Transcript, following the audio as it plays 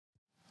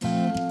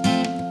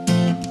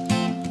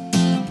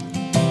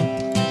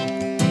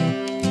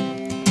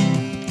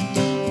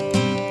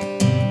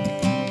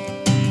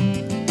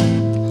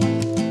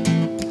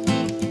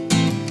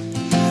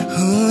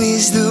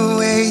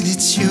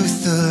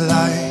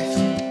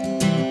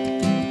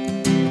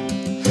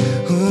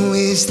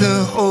is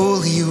the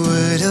holy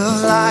word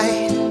of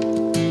light?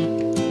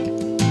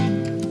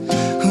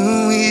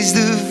 Who is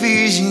the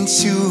vision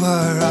to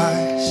our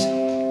eyes?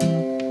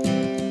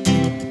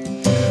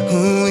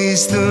 Who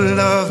is the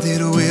love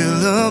that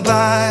will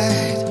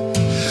abide?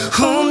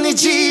 Only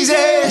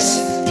Jesus,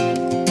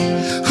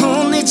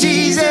 only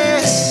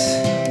Jesus.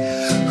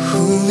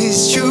 Who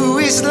is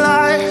truest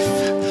life?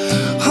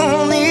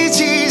 Only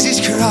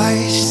Jesus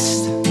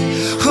Christ.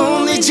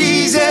 Only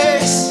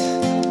Jesus,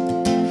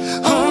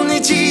 only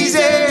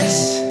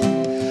Jesus.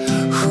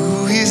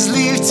 Who is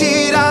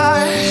lifted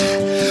high?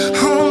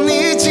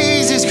 Only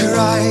Jesus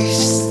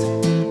Christ.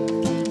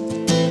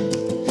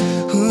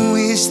 Who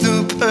is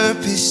the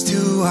purpose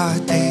to our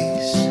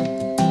days?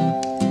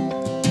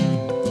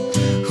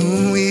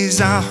 Who is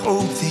our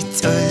hope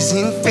that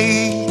doesn't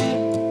fade?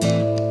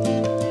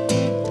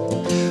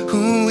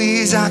 Who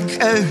is our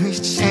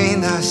courage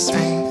and our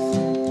strength?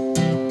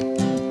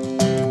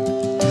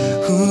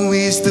 Who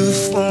is the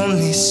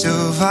fullness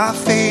of our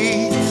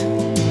faith?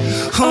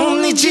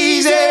 Only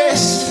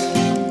Jesus,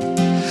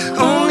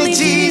 only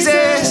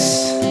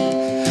Jesus.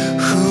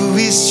 Who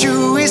is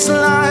truest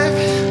life?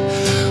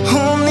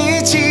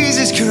 Only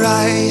Jesus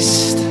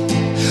Christ.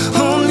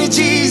 Only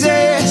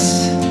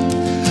Jesus,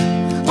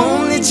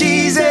 only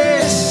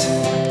Jesus.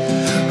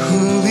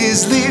 Who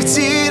is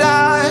lifted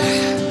high?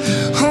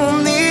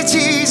 Only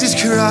Jesus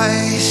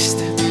Christ.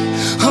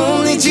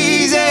 Only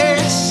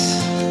Jesus,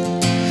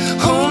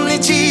 only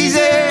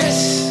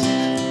Jesus.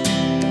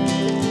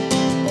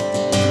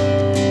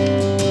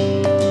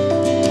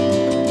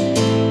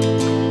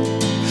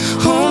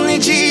 Only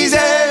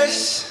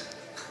Jesus.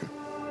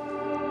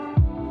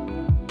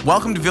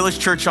 Welcome to Village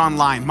Church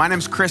Online. My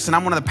name's Chris and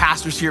I'm one of the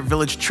pastors here at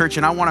Village Church,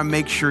 and I want to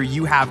make sure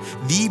you have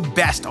the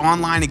best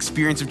online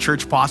experience of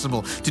church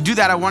possible. To do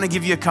that, I want to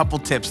give you a couple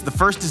tips. The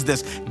first is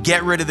this: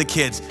 get rid of the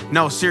kids.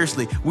 No,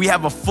 seriously, we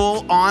have a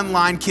full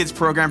online kids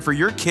program for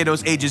your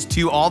kiddos ages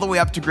 2 all the way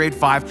up to grade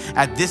 5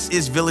 at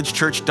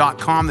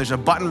thisisvillagechurch.com. There's a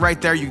button right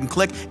there. You can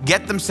click,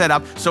 get them set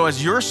up, so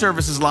as your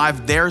service is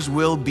live, theirs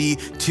will be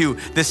too.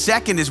 The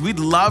second is we'd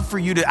love for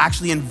you to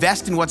actually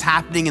invest in what's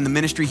happening in the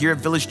ministry here at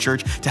Village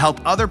Church to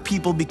help other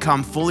people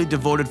become fully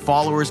devoted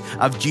followers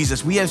of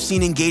Jesus. We have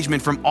seen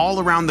engagement from all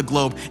around the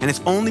globe, and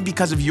it's only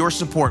because of your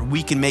support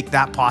we can make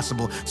that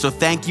possible. So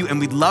thank you, and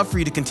we'd love for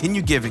you to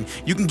continue giving.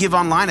 You can give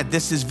online at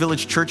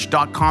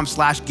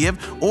thisisvillagechurch.com/give,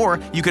 or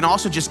you can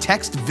also just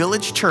text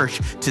Village Church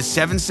to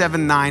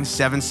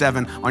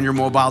 77977 on your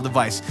mobile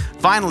device.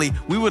 Finally,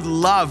 we would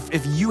love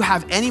if you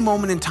have any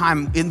moment in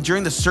time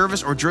during the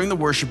service or during the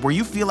worship where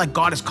you feel like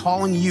God is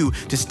calling you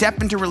to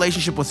step into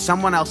relationship with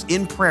someone else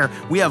in prayer.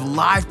 We have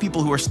live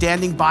people who are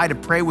standing by to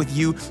pray with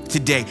you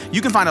today.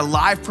 You can find a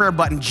live prayer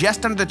button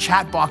just under the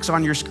chat box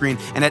on your screen,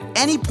 and at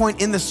any point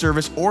in the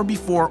service or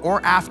before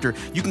or after,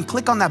 you can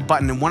click on that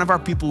button and one of our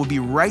people will be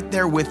right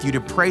there with you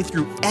to pray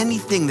through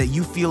anything that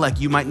you feel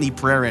like you might need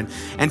prayer in.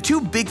 And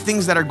two big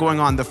things that are going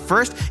on. The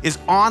first is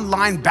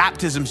online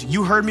baptisms.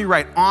 You heard me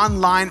right,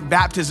 online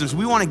baptisms.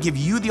 We want to give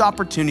you the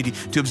opportunity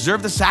to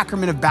observe the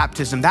sacrament of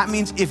baptism. That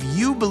means if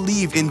you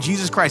believe in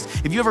Jesus Christ,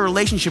 if you have a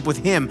relationship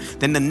with Him,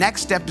 then the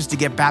next step is to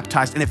get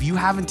baptized. And if you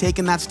haven't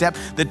taken that step,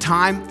 the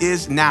time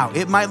is now.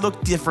 It might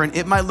look different,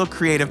 it might look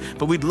creative,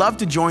 but we'd love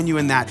to join you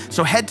in that.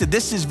 So head to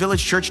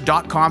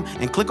thisisvillagechurch.com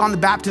and click on the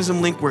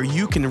baptism link where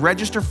you can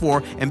register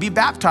for and be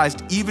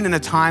baptized even in a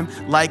time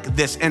like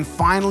this. And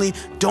finally,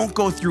 don't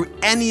go through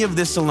any of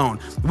this alone.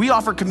 We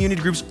offer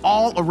community groups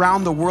all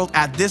around the world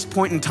at this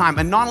point in time.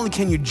 And not only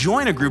can you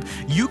join a group,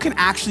 you can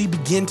actually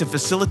begin to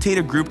facilitate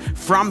a group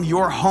from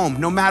your home,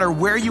 no matter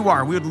where you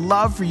are. We would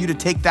love for you to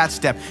take that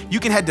step. You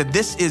can head to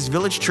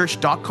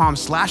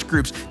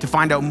thisisvillagechurch.com/groups to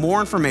find out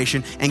more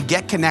information and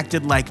get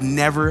connected like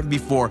never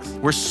before.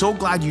 We're so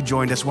glad you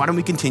joined us. Why don't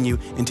we continue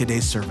in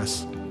today's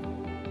service?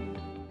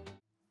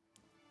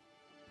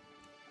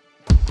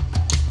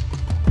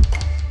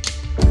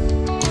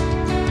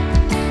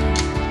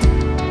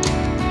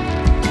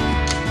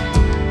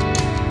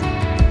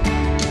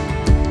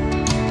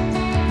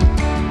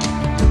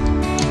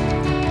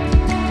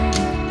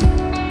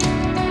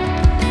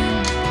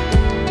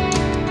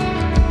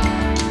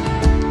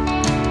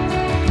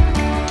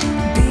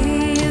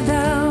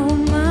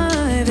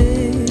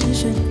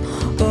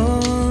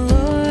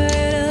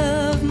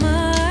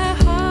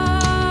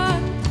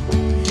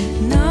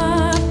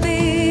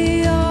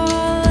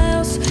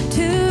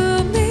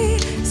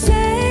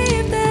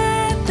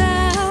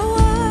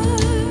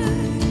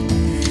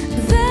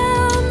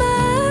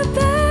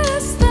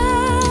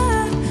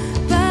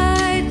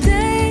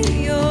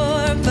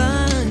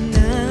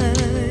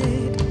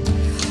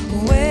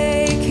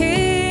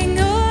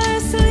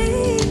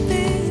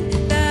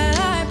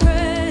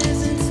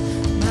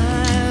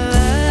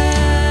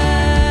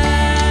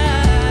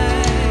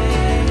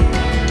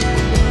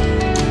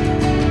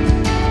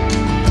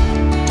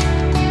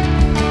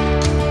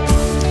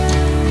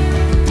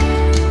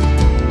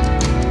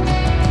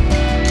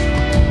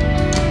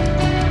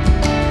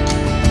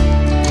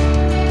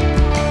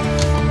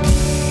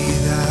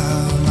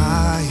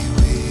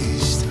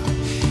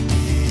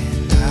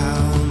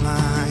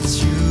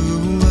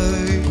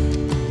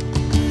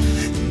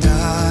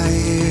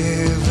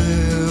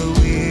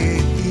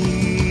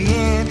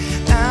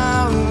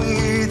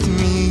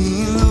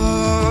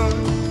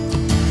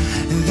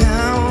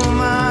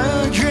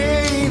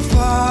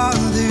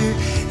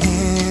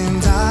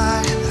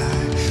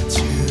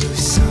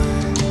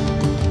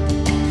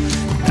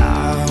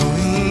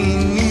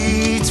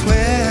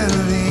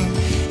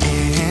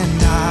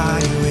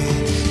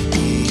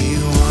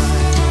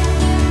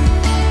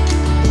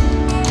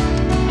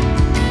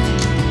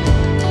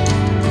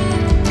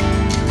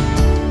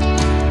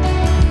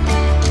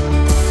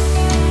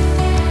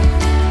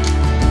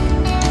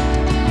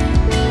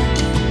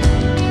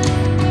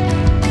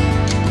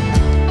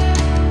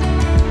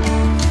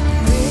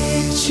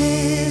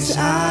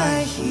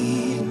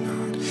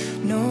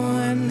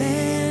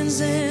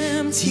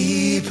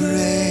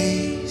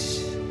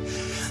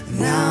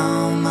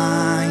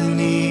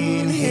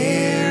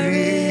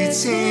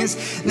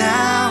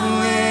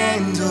 now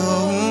and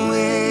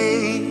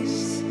always.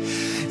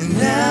 And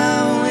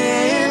now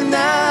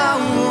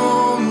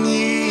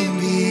only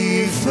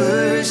be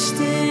first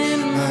in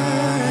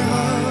my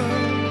heart.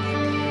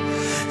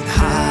 And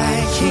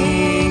High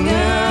King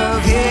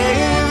of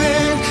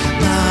heaven,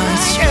 my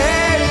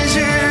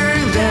treasure,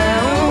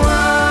 thou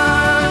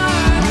art.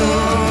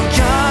 Oh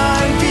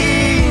God, be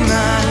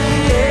my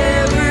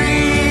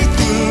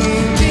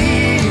everything, be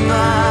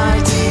my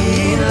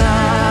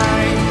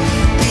delight.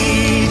 Be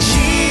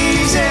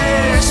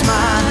Jesus,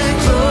 my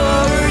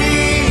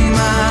glory,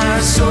 my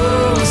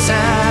soul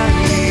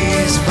satisfied.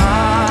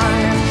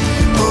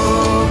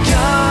 Oh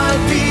God,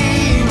 be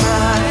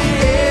my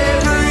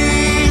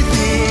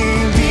everything,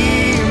 be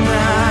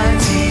my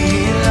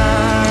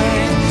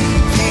delight.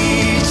 Be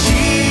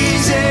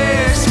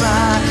Jesus,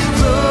 my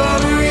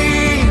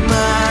glory,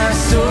 my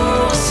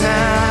soul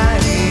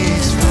satisfied.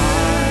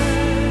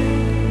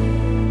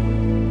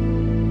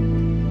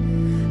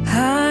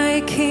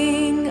 High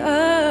King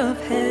of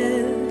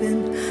heaven,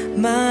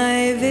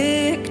 my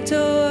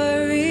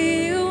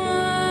victory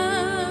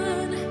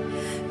won.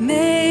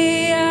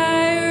 May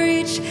I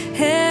reach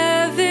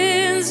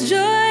heaven's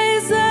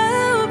joys,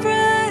 the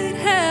bright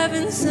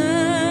heaven's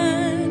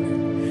sun.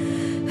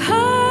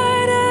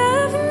 Heart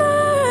of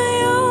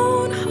my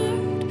own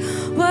heart,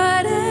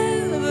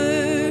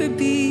 whatever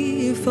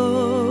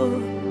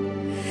before,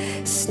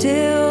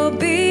 still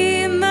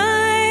be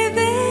my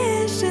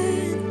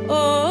vision,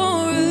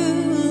 oh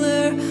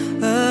ruler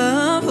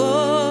of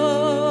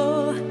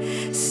all.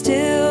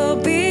 Still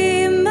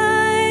be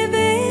my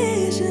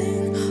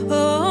vision,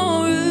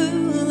 oh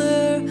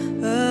ruler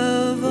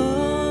of all.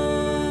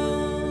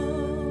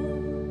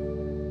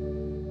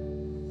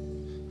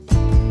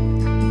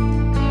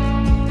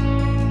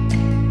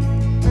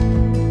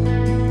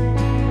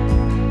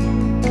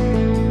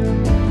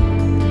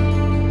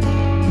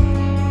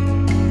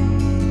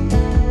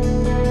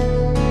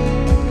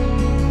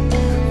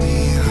 We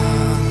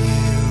hung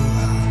you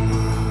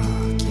on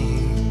a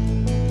king,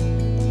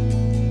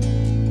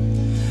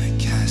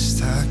 cast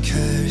our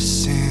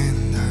curse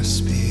and our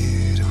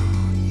spit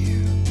on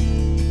you,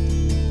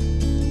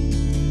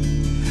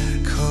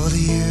 called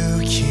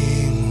you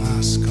king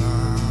while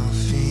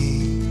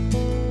scoffing,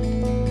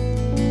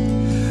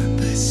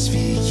 but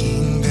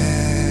speaking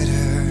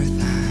better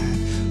than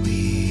we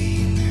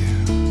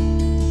knew.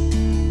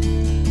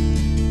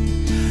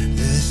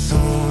 The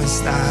thorns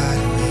that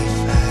we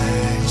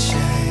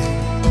fashioned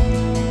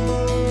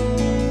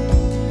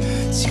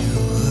to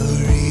a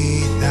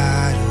wreath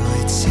that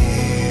would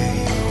tear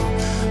your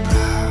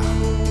brow,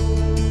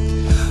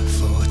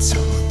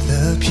 foretold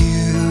the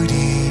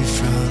beauty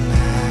from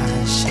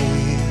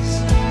ashes,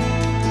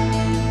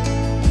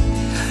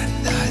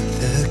 that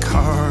the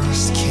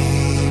cost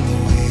came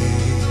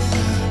with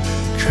a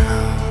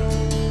crown.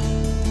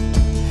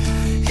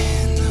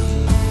 And the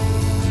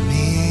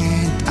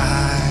moment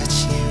that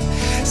you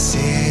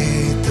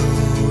said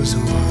those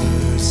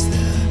words,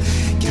 the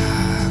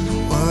gap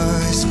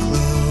was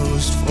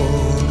closed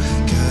for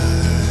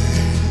good.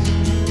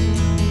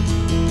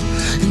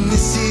 And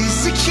this is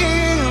the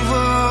King of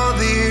all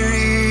there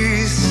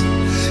is,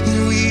 and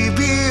we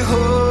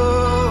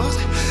behold.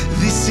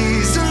 This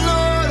is the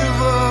Lord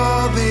of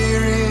all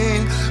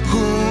therein,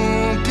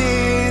 whom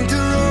been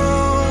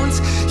thrones.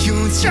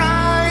 Your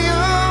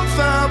triumph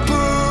I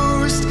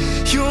boast,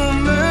 your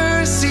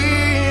mercy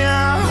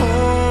I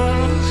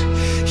hold.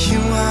 You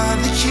are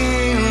the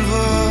King of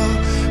all,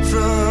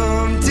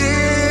 from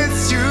death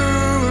to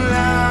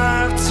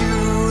life to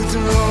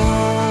throne.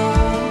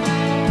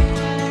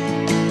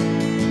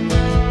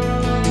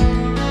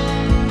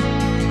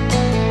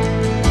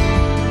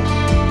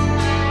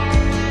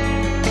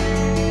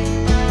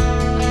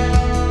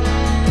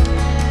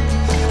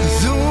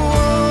 The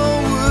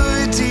world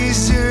would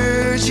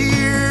desert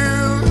you,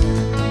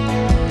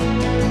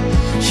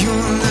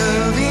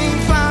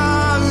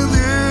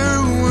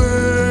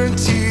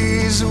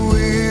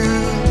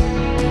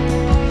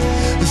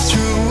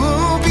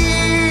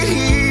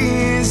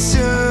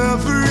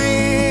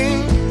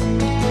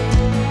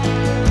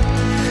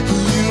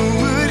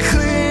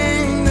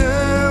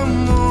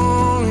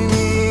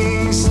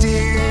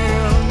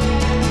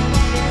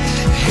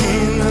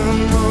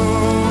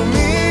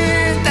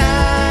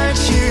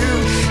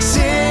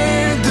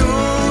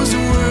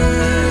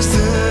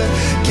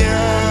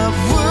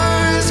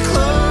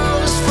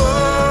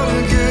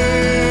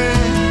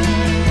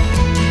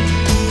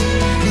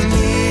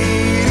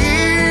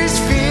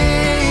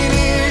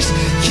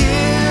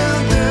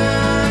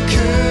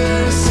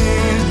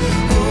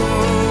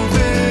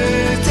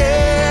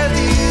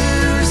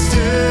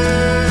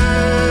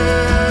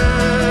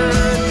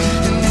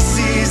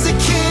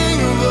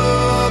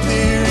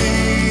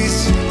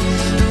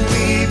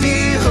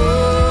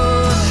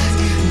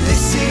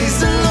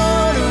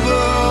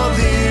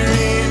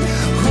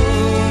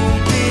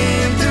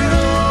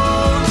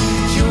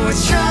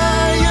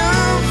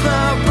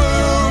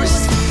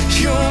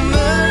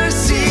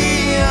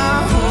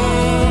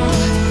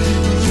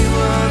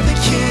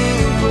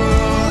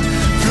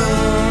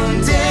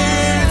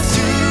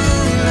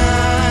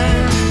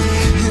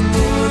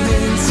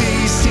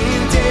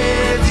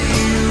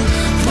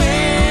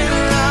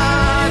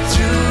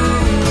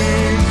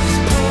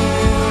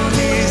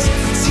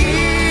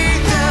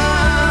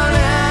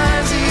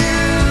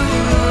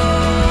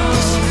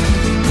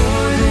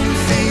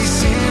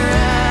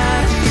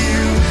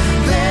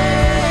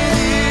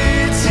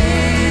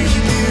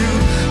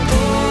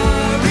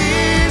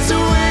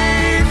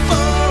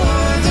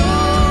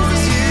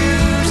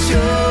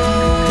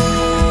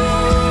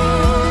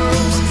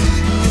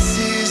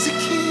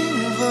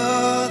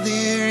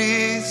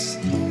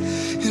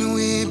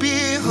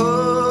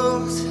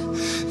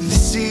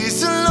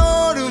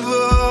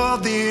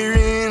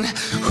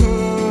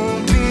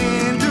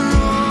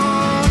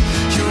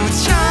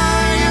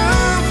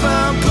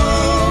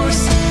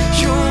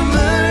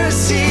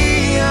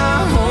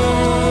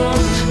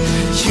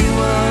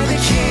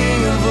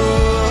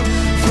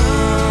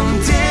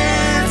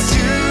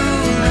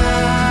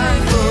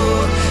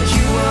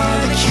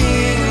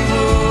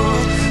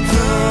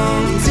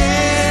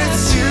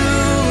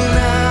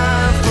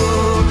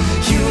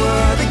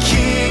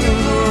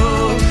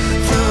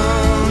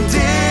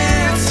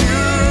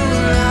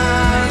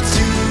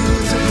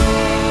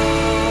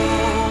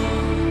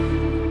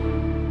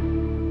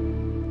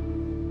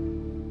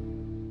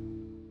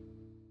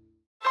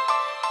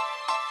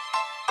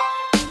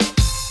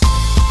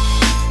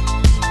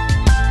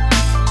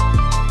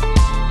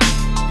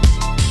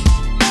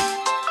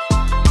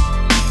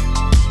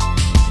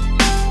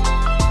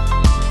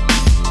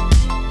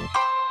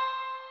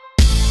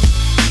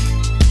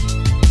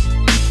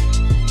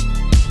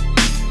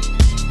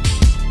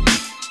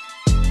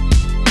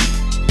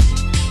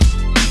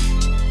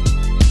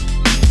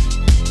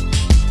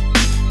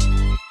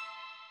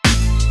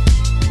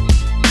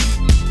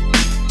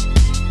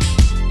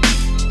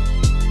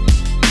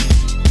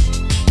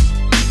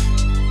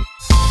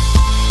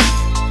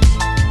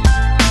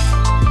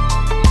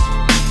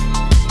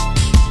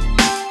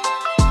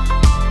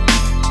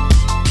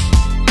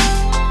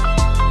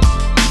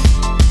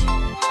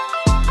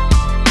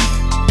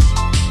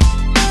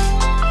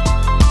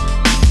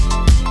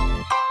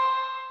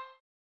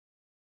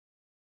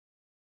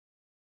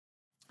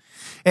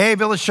 Hey,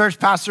 Village Church,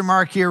 Pastor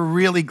Mark here.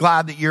 Really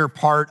glad that you're a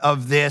part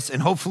of this. And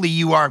hopefully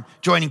you are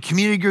joining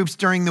community groups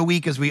during the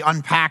week as we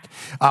unpack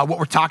what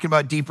we're talking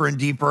about deeper and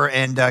deeper.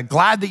 And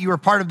glad that you are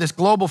part of this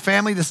global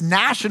family, this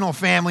national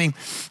family.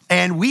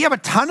 And we have a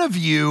ton of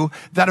you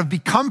that have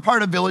become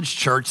part of Village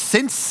Church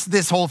since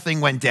this whole thing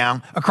went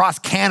down across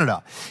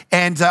Canada.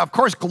 And of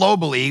course,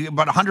 globally,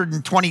 about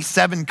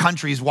 127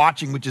 countries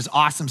watching, which is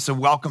awesome. So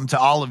welcome to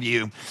all of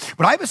you.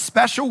 But I have a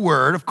special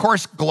word. Of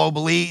course,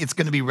 globally, it's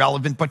going to be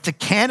relevant, but to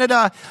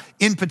Canada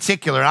in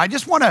particular. And I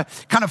just want to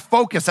kind of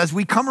focus as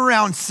we come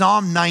around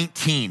Psalm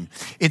 19.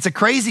 It's a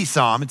crazy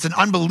psalm. It's an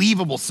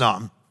unbelievable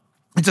psalm.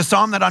 It's a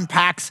psalm that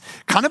unpacks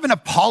kind of an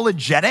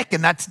apologetic,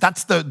 and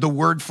that's the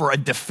word for a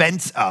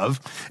defense of,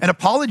 an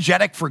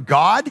apologetic for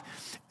God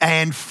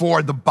and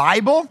for the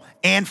Bible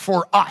and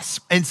for us.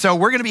 And so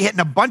we're going to be hitting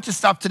a bunch of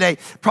stuff today,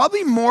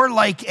 probably more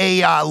like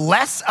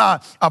less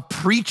a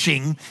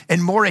preaching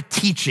and more a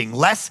teaching,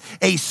 less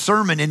a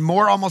sermon and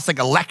more almost like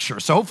a lecture.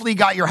 So hopefully you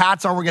got your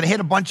hats on. We're going to hit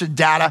a bunch of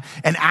data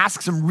and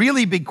ask some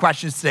really big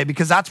questions today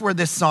because that's where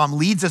this psalm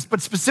leads us.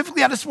 But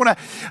specifically, I just want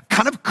to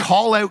kind of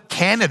call out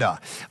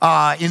Canada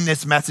in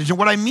this message. And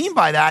what I mean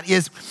by that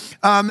is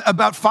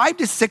about 5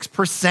 to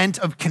 6%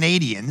 of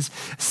Canadians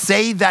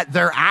say that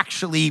they're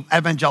actually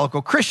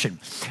evangelical Christian.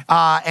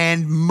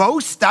 And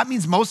that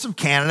means most of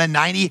Canada,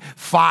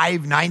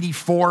 95,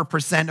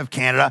 94% of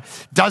Canada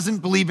doesn't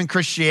believe in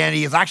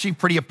Christianity, is actually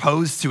pretty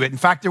opposed to it. In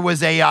fact, there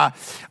was a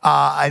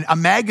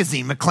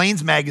magazine,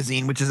 Maclean's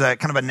magazine, which is a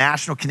kind of a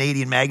national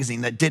Canadian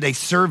magazine that did a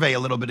survey a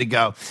little bit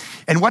ago.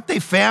 And what they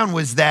found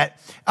was that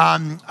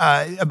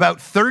about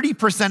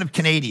 30% of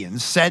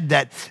Canadians said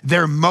that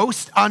they're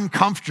most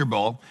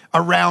uncomfortable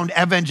around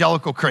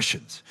evangelical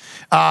Christians.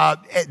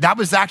 That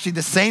was actually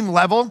the same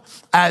level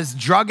as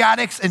drug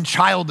addicts and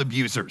child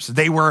abusers.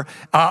 They were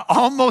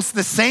almost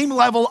the same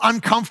level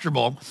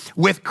uncomfortable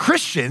with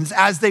Christians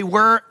as they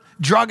were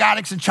drug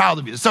addicts and child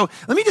abusers. So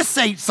let me just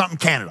say something,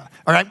 Canada,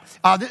 all right?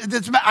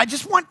 I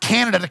just want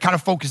Canada to kind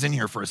of focus in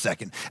here for a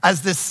second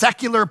as this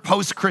secular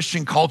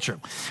post-Christian culture.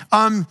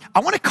 I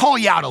want to call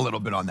you out a little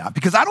bit on that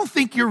because I don't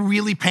think you're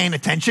really paying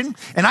attention.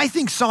 And I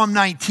think Psalm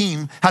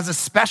 19 has a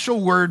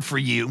special word for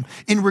you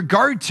in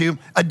regard to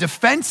a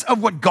defense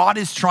of what God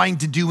is trying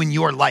to do in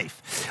your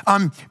life.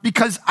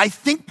 Because I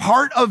think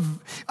part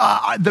of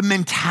the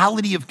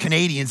mentality of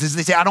Canadians is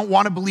they say, I don't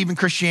want to believe in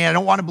Christianity. I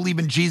don't want to believe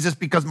in Jesus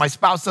because my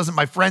spouse doesn't,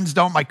 my friends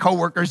don't, my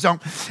coworkers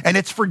don't, and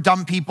it's for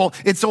dumb people,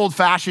 it's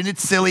old-fashioned,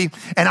 it's silly,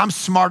 and I'm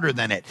smarter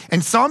than it.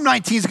 And Psalm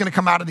 19 is going to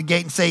come out of the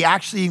gate and say,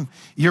 actually,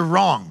 you're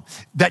wrong,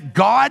 that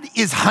God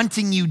is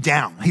hunting you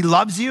down. He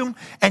loves you,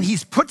 and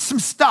he's put some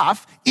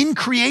stuff in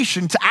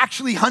creation to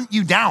actually hunt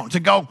you down, to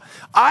go,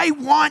 I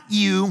want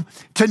you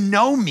to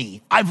know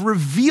me. I've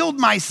revealed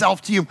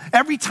myself to you.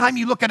 Every time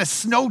you look at a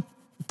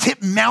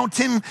snow-tipped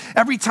mountain,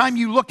 every time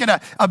you look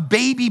at a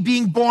baby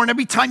being born,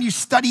 every time you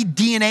study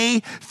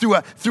DNA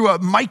through a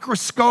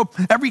microscope,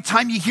 every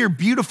time you hear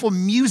beautiful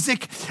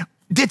music,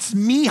 it's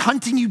me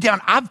hunting you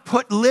down. I've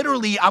put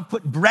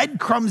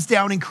breadcrumbs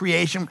down in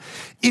creation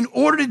in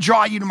order to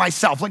draw you to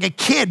myself. Like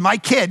my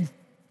kid,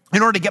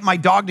 in order to get my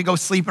dog to go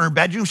sleep in her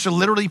bedroom, she'll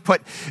literally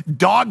put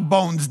dog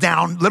bones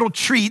down, little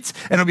treats,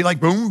 and it'll be like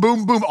boom,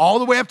 boom, boom, all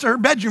the way up to her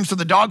bedroom so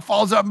the dog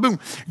falls up and boom.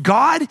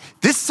 God,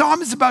 this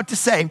psalm is about to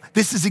say,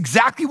 this is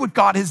exactly what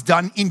God has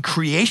done in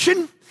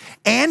creation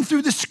and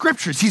through the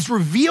scriptures. He's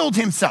revealed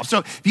himself. So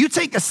if you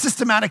take a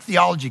systematic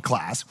theology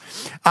class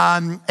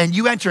and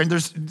you enter, and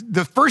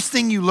the first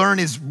thing you learn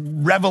is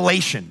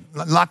revelation,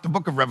 not the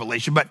book of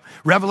Revelation, but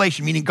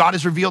revelation, meaning God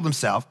has revealed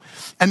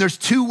himself. And there's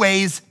two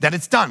ways that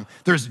it's done.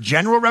 There's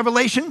general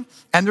revelation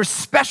and there's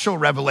special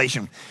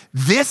revelation.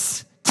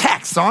 This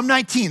text, Psalm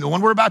 19, the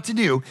one we're about to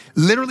do,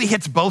 literally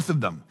hits both of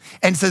them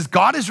and says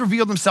God has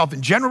revealed himself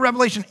in general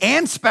revelation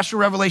and special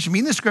revelation,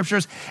 meaning the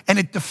scriptures, and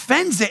it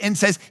defends it and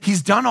says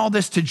he's done all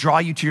this to draw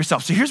you to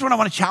yourself. So here's what I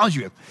want to challenge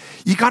you with.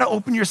 You got to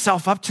open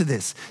yourself up to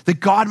this, that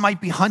God might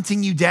be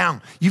hunting you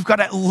down. You've got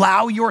to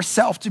allow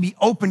yourself to be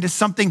open to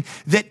something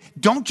that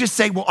don't just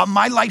say, well,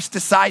 my life's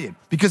decided,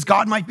 because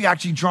God might be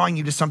actually drawing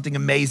you to something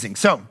amazing.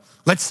 So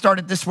let's start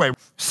it this way.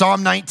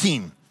 Psalm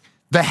 19.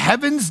 The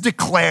heavens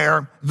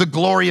declare the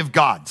glory of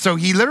God. So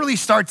he literally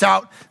starts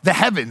out the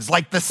heavens,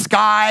 like the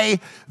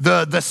sky,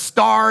 the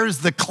stars,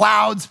 the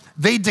clouds,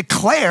 they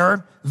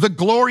declare the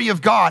glory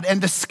of God. And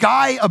the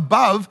sky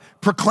above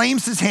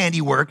proclaims his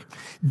handiwork.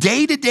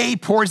 Day to day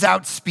pours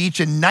out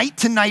speech, and night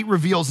to night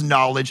reveals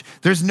knowledge.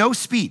 There's no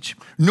speech,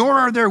 nor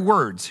are there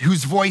words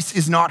whose voice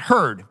is not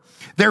heard.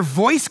 Their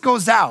voice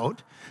goes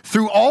out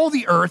through all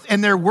the earth,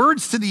 and their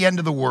words to the end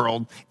of the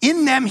world.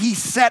 In them he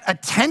set a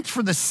tent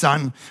for the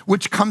sun,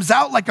 which comes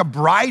out like a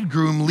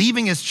bridegroom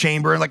leaving his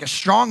chamber, and like a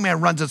strong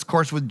man runs its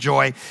course with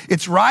joy.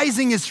 Its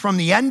rising is from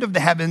the end of the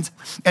heavens,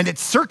 and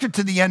its circuit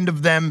to the end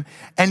of them,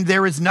 and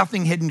there is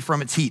nothing hidden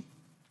from its heat.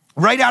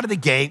 Right out of the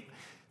gate,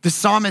 the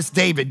psalmist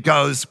David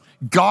goes,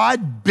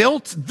 God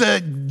built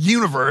the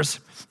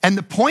universe, and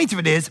the point of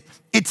it is,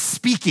 it's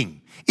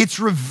speaking. It's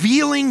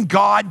revealing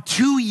God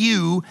to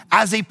you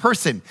as a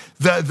person.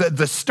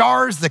 The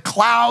stars, the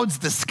clouds,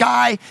 the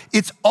sky,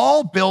 it's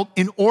all built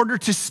in order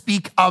to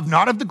speak of,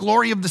 not of the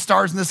glory of the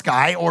stars in the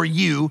sky or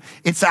you,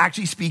 it's to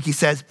actually speak, he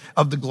says,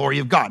 of the glory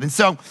of God. And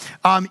so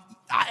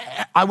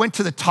I went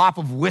to the top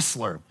of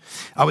Whistler.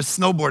 I was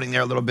snowboarding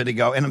there a little bit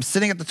ago, and I'm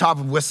sitting at the top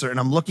of Whistler, and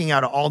I'm looking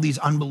out at all these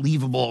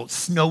unbelievable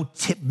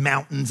snow-tipped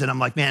mountains, and I'm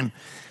like, man,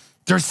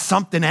 there's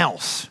something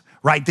else,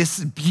 right? This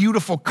is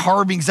beautiful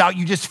carvings out.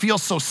 You just feel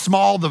so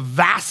small, the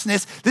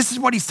vastness. This is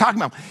what he's talking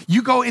about.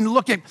 You go and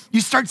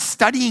you start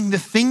studying the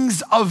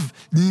things of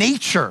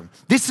nature.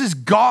 This is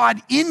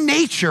God in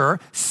nature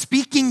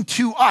speaking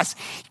to us.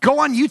 Go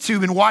on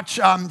YouTube and watch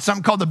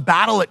something called The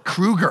Battle at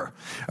Kruger.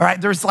 All right,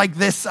 there's like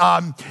this,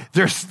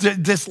 there's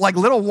this like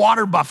little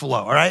water buffalo,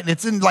 all right? And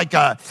it's in like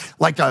a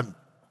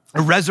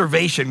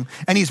reservation,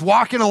 and he's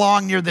walking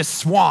along near this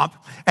swamp,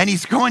 and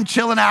he's going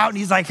chilling out, and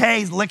he's like, hey,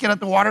 he's licking at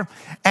the water,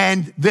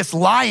 and this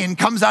lion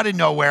comes out of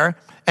nowhere,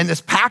 and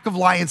this pack of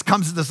lions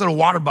comes to this little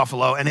water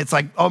buffalo, and it's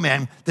like, oh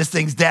man, this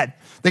thing's dead.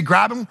 They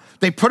grab him,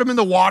 they put him in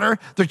the water,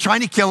 they're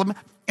trying to kill him,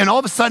 and all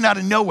of a sudden out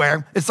of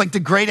nowhere, it's like the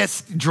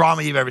greatest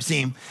drama you've ever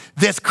seen.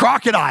 This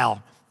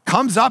crocodile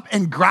comes up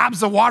and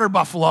grabs the water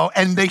buffalo,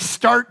 and they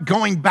start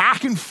going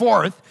back and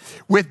forth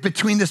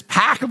between this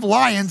pack of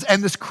lions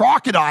and this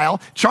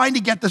crocodile trying to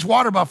get this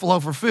water buffalo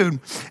for food.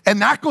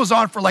 And that goes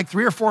on for like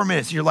 3 or 4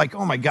 minutes. You're like,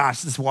 oh my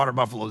gosh, this water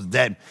buffalo is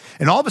dead.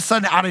 And all of a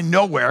sudden, out of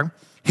nowhere,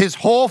 his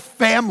whole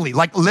family,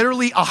 like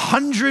literally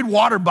 100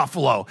 water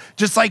buffalo,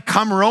 just like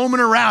come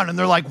roaming around. And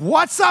they're like,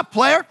 what's up,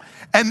 player?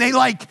 And they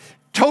like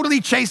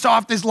totally chase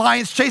off these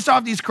lions, chase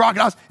off these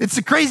crocodiles. It's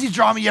the craziest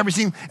drama you ever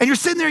seen. And you're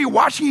sitting there, you're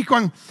watching it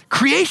going,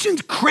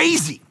 creation's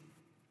crazy.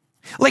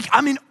 Like,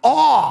 I'm in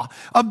awe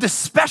of the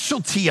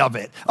specialty of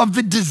it, of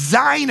the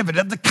design of it,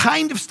 of the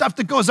kind of stuff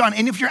that goes on.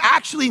 And if you're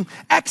actually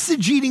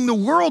exegeting the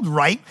world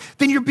right,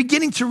 then you're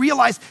beginning to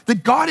realize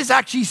that God is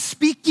actually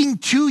speaking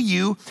to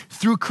you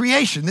through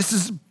creation. This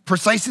is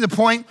precisely the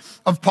point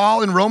of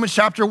Paul in Romans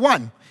chapter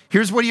 1.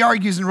 Here's what he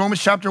argues in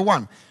Romans chapter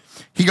 1.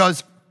 He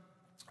goes,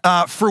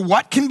 for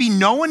what can be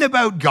known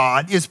about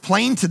God is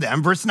plain to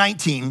them, verse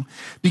 19,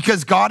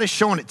 because God has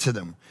shown it to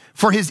them.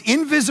 For his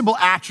invisible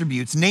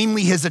attributes,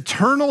 namely his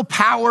eternal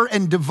power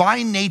and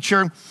divine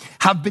nature,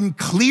 have been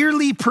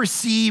clearly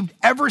perceived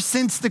ever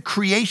since the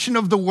creation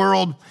of the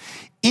world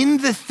in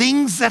the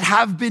things that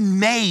have been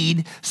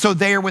made, so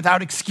they are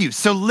without excuse.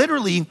 So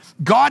literally,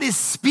 God is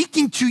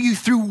speaking to you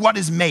through what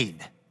is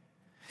made.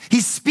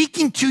 He's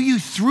speaking to you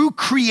through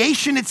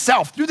creation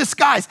itself, through the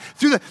skies,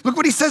 look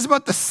what he says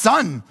about the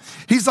sun.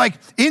 He's like,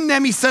 in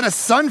them he set a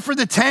sun for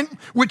the tent,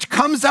 which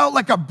comes out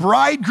like a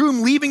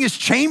bridegroom leaving his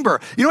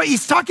chamber. You know what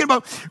he's talking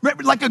about?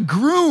 Like a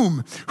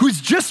groom who's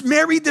just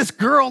married this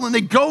girl, and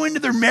they go into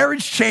their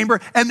marriage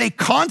chamber and they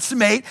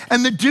consummate,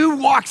 and the dude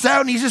walks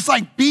out and he's just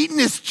like beating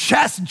his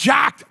chest,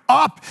 jacked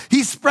up.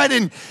 He's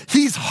spreading,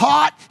 he's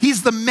hot,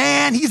 he's the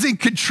man, he's in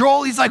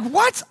control. He's like,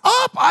 what's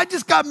up? I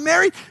just got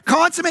married,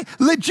 consummate,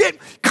 legit,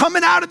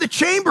 coming out of the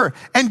chamber.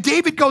 And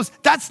David goes,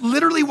 that's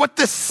literally what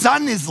the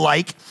sun is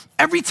like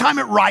every time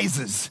it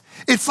rises.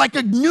 It's like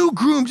a new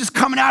groom just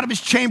coming out of his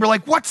chamber,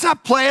 like, what's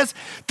up, players?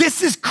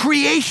 This is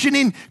creation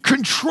in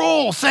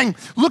control, saying,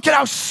 look at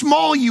how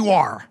small you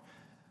are.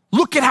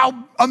 Look at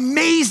how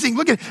amazing,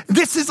 look at,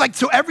 this is like,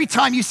 so every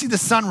time you see the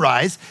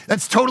sunrise,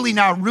 that's totally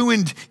now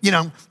ruined,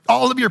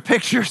 all of your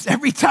pictures.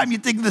 Every time you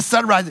think of the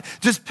sunrise,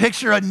 just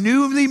picture a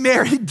newly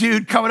married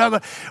dude coming up,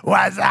 going,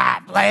 what's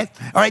up, players?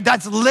 All right,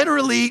 that's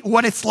literally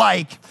what it's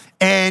like.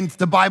 And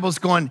the Bible's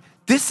going,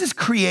 this is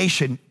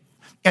creation,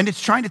 and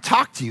it's trying to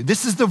talk to you.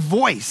 This is the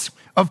voice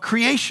of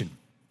creation.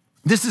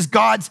 This is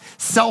God's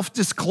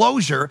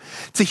self-disclosure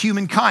to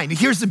humankind. And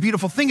here's the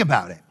beautiful thing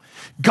about it.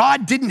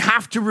 God didn't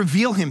have to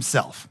reveal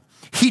himself.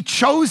 He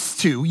chose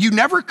to. You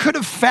never could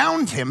have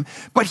found him,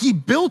 but he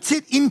built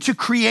it into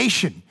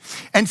creation.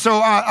 And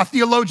so a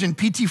theologian,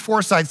 P.T.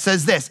 Forsyth,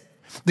 says this: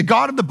 the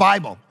God of the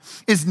Bible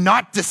is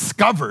not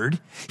discovered.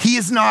 He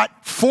is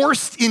not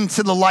forced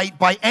into the light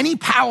by any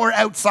power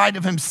outside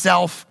of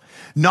himself,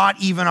 not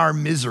even our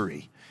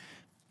misery.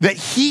 That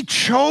he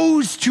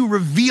chose to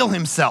reveal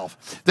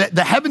himself. That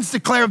the heavens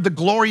declare of the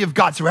glory of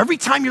God. So every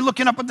time you're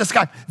looking up at the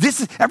sky,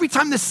 every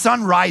time the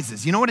sun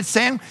rises, you know what it's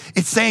saying?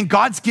 It's saying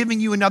God's giving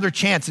you another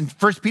chance. And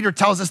 1 Peter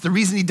tells us the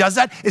reason he does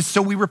that is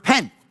so we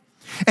repent.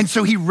 And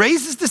so he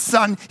raises the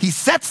sun, he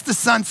sets the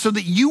sun so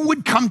that you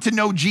would come to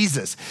know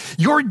Jesus.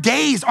 Your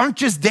days aren't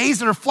just days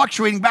that are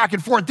fluctuating back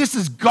and forth. This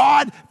is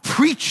God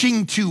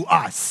preaching to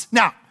us.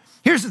 Now,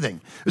 here's the thing.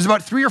 There's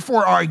about 3 or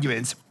 4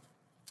 arguments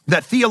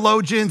that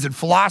theologians and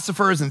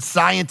philosophers and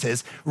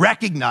scientists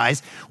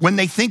recognize when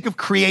they think of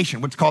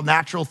creation, what's called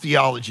natural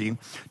theology,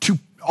 to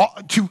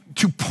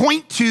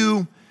point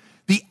to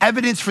the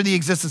evidence for the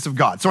existence of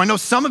God. So I know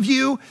some of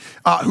you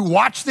who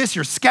watch this,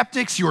 you're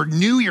skeptics, you're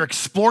new, you're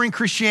exploring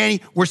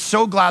Christianity. We're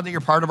so glad that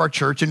you're part of our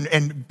church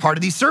and part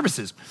of these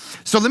services.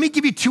 So let me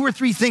give you 2 or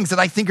 3 things that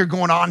I think are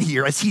going on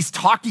here as he's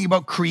talking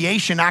about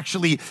creation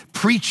actually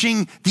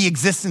preaching the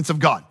existence of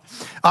God.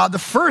 The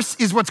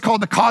first is what's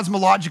called the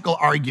cosmological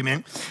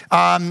argument.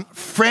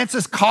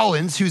 Francis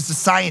Collins, who's a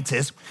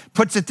scientist,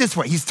 puts it this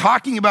way. He's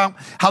talking about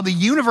how the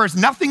universe,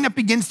 nothing that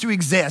begins to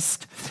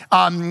exist,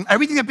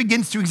 everything that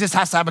begins to exist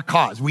has to have a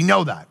cause. We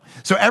know that.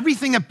 So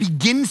everything that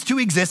begins to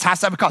exist has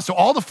to have a cause. So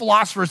all the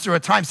philosophers through a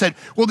time said,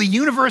 well, the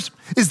universe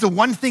is the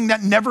one thing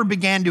that never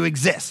began to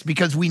exist,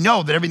 because we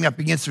know that everything that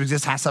begins to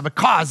exist has to have a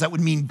cause. That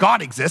would mean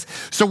God exists.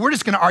 So we're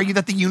just going to argue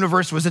that the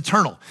universe was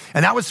eternal.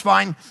 And that was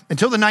fine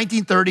until the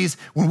 1930s,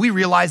 when we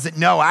realized that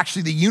no,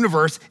 actually the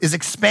universe is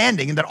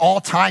expanding and that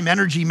all time,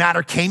 energy,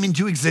 matter came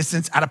into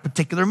existence at a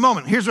particular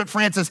moment. Here's how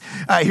Francis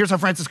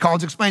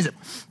Collins explains it.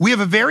 We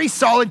have a very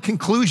solid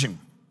conclusion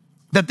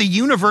that the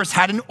universe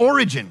had an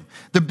origin,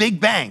 the Big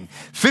Bang.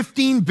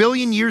 15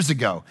 billion years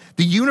ago,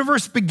 the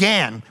universe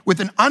began with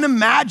an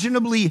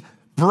unimaginably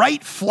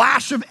bright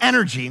flash of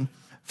energy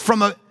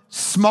from a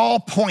small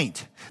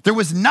point. There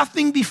was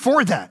nothing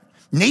before that.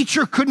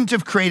 Nature couldn't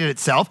have created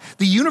itself.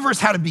 The universe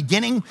had a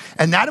beginning,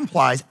 and that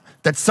implies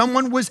that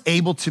someone was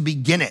able to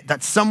begin it,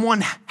 that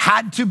someone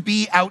had to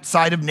be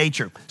outside of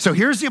nature. So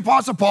here's the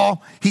Apostle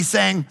Paul. He's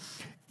saying,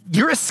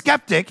 you're a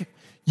skeptic.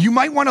 You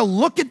might want to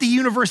look at the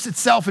universe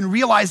itself and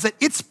realize that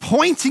it's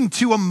pointing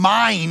to a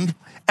mind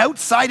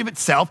outside of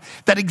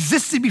itself that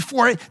existed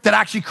before it that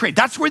actually created.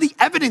 That's where the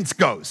evidence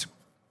goes,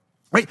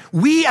 right?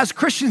 We as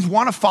Christians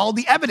want to follow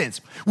the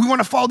evidence. We want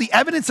to follow the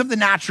evidence of the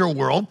natural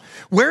world.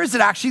 Where is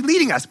it actually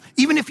leading us?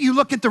 Even if you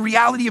look at the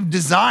reality of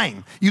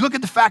design, you look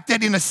at the fact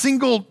that in a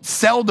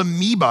single-celled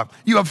amoeba,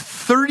 you have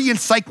 30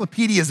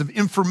 encyclopedias of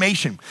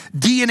information,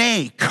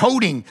 DNA,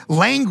 coding,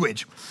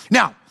 language.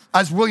 Now,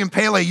 as William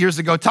Paley years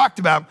ago talked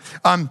about,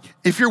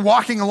 if you're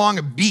walking along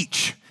a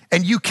beach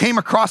and you came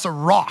across a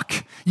rock,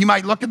 you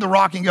might look at the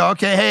rock and go,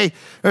 okay, hey,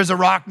 there's a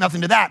rock,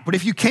 nothing to that. But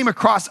if you came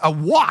across a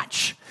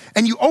watch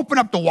and you open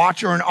up the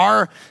watch, or in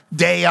our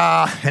day,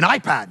 an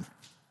iPad,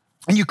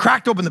 and you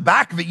cracked open the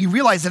back of it, you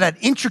realize it had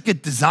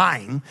intricate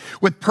design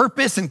with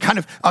purpose and kind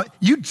of,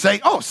 you'd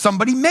say, oh,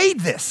 somebody made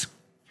this.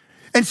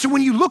 And so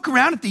when you look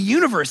around at the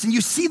universe and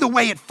you see the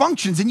way it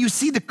functions and you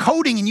see the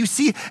coding and you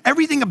see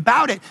everything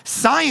about it,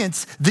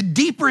 science, the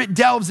deeper it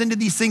delves into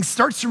these things,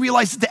 starts to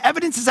realize that the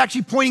evidence is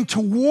actually pointing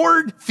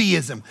toward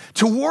theism,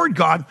 toward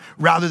God,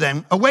 rather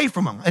than away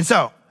from him. And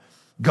so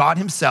God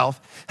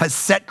himself has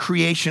set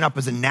creation up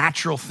as a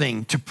natural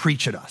thing to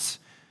preach at us.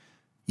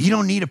 You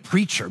don't need a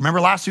preacher. Remember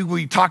last week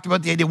we talked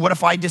about the idea, what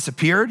if I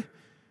disappeared?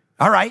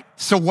 All right,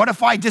 so what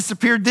if I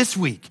disappeared this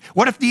week?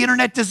 What if the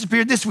internet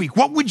disappeared this week?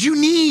 What would you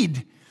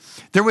need?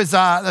 There was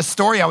a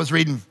story I was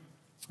reading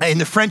in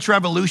the French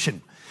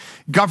Revolution.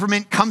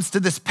 Government comes to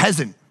this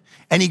peasant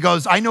and he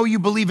goes, I know you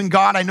believe in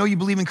God, I know you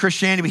believe in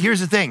Christianity, but here's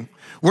the thing.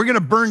 We're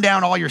gonna burn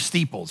down all your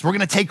steeples. We're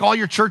gonna take all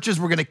your churches,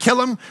 we're gonna kill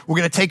them, we're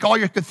gonna take all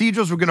your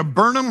cathedrals, we're gonna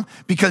burn them,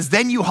 because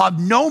then you have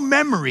no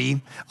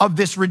memory of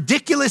this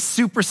ridiculous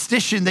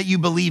superstition that you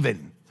believe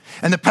in.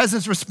 And the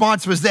peasant's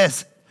response was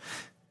this: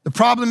 the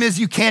problem is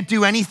you can't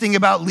do anything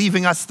about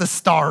leaving us the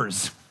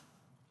stars.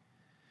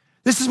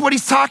 This is what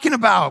he's talking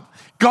about.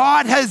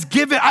 God has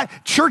given,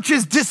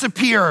 churches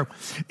disappear,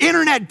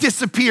 internet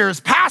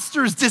disappears,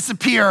 pastors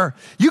disappear.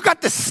 You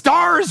got the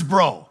stars,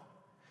 bro.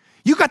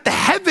 You got the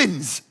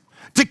heavens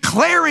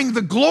declaring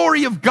the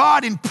glory of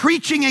God and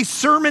preaching a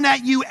sermon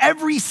at you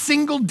every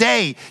single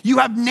day. You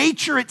have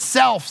nature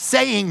itself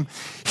saying,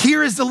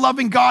 here is the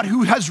loving God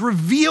who has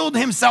revealed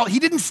himself. He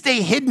didn't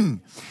stay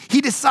hidden.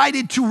 He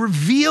decided to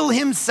reveal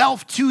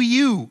himself to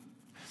you.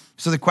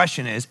 So the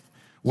question is,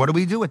 what do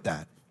we do with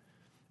that?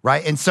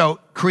 Right? And so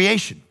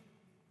creation,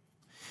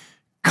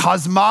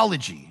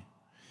 cosmology.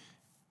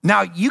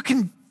 Now you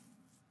can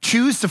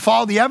choose to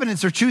follow the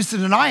evidence or choose to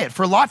deny it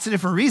for lots of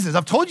different reasons.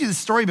 I've told you this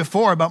story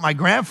before about my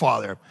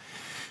grandfather,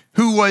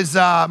 who was,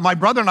 my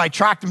brother and I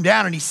tracked him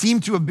down, and he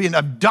seemed to have been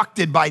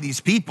abducted by these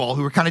people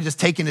who were kind of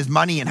just taking his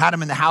money and had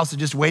him in the house and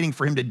just waiting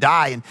for him to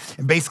die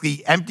and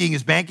basically emptying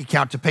his bank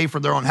account to pay for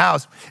their own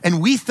house.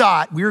 And we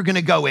thought we were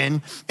gonna go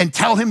in and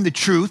tell him the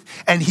truth,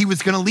 and he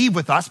was gonna leave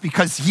with us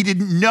because he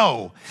didn't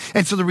know.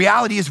 And so the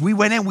reality is we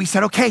went in, we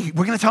said, okay,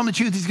 we're gonna tell him the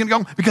truth. He's gonna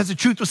go because the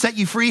truth will set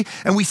you free.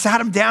 And we sat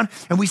him down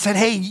and we said,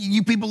 hey,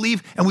 you people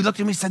leave. And we looked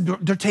at him and said,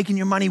 they're taking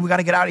your money. We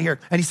gotta get out of here.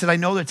 And he said, I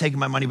know they're taking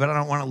my money, but I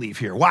don't wanna leave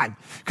here. Why?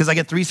 Because I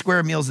get 3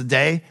 square meals a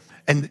day,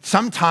 and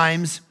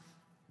sometimes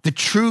the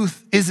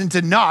truth isn't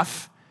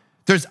enough.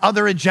 There's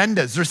other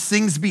agendas. There's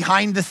things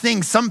behind the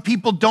things. Some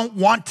people don't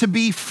want to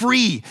be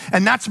free,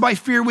 and that's my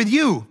fear with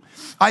you.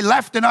 I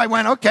left and I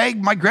went, okay,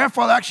 my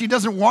grandfather actually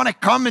doesn't want to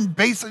come and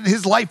base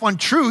his life on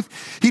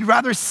truth. He'd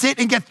rather sit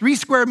and get 3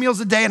 square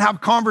meals a day and have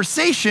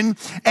conversation.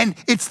 And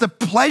it's the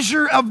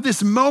pleasure of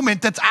this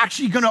moment that's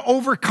actually going to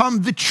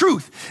overcome the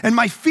truth. And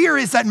my fear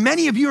is that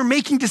many of you are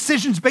making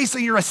decisions based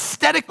on your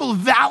aesthetical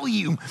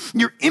value,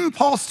 your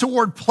impulse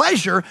toward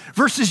pleasure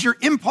versus your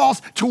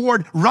impulse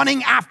toward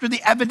running after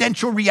the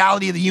evidential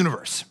reality of the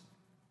universe.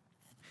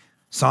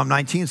 Psalm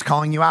 19 is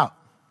calling you out,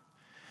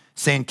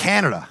 saying,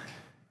 Canada,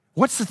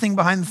 what's the thing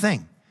behind the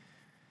thing?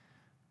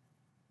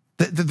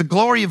 The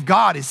glory of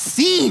God is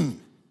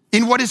seen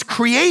in what is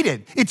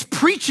created. It's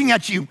preaching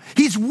at you.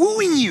 He's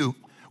wooing you.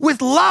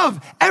 with love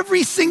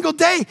every single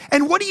day.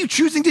 And what are you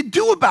choosing to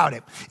do about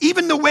it?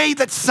 Even the way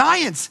that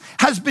science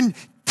has been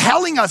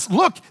telling us,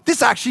 look,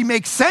 this actually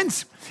makes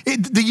sense.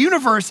 The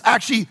universe,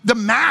 actually, the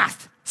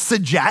math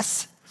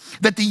suggests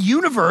that the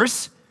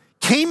universe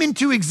came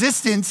into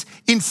existence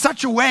in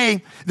such a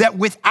way that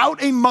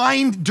without a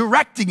mind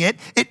directing it,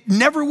 it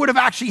never would have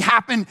actually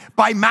happened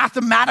by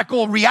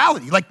mathematical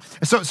reality. Like,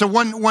 so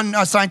one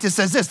scientist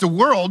says this: the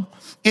world,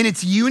 in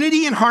its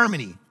unity and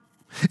harmony,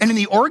 and in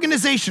the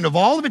organization of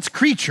all of its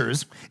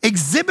creatures,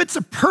 exhibits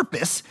a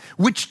purpose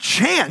which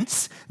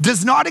chance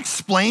does not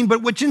explain,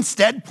 but which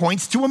instead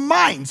points to a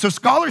mind. So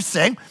scholars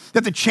say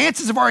that the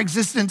chances of our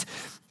existence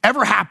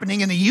ever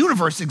happening and the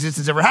universe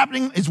existence ever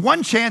happening is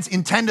 1 chance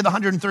in 10 to the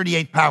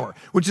 138th power,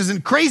 which is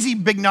a crazy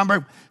big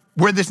number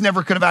where this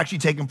never could have actually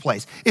taken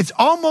place. It's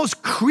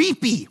almost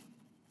creepy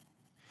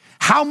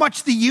how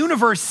much the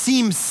universe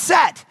seems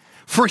set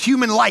for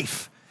human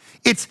life.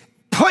 It's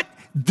put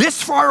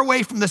this far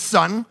away from the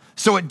sun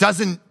so it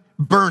doesn't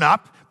burn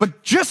up,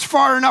 but just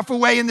far enough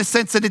away in the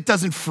sense that it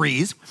doesn't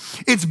freeze.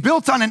 It's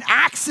built on an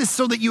axis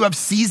so that you have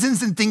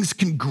seasons and things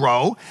can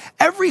grow.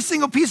 Every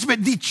single piece of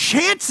it, the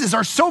chances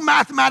are so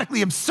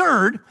mathematically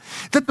absurd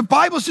that the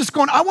Bible's just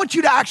going, I want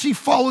you to actually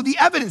follow the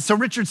evidence. So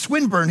Richard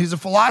Swinburne, who's a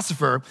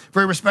philosopher,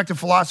 very respected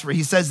philosopher,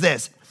 he says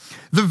this: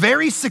 the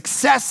very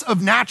success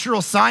of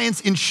natural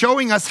science in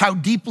showing us how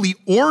deeply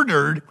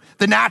ordered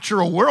the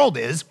natural world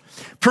is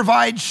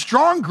provides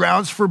strong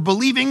grounds for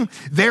believing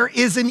there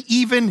is an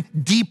even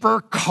deeper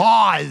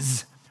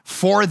cause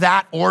for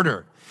that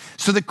order.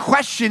 So the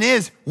question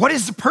is, what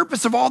is the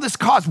purpose of all this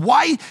cause?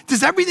 Why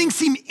does everything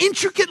seem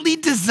intricately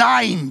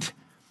designed?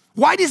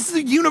 Why does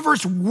the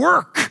universe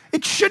work?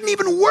 It shouldn't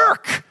even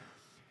work.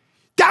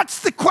 That's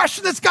the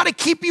question that's got to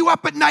keep you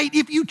up at night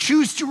if you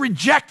choose to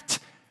reject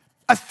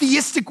a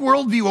theistic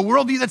worldview, a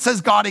worldview that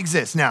says God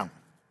exists. Now,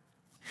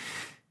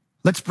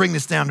 let's bring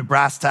this down to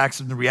brass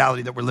tacks and the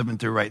reality that we're living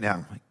through right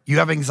now. You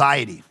have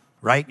anxiety,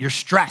 right? You're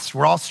stressed.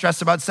 We're all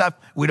stressed about stuff.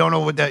 We don't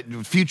know what the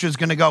future is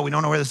going to go. We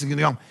don't know where this is going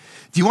to go.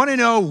 Do you want to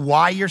know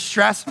why you're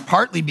stressed?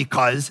 Partly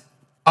because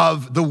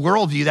of the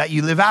worldview that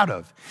you live out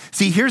of.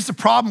 See, here's the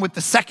problem with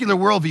the secular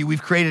worldview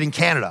we've created in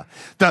Canada.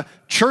 The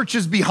church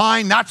is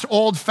behind. That's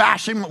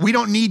old-fashioned. We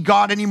don't need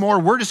God anymore.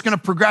 We're just going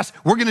to progress.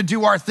 We're going to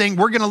do our thing.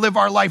 We're going to live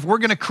our life. We're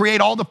going to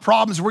create all the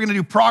problems. We're going to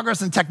do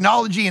progress in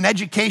technology and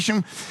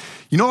education.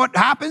 You know what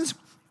happens?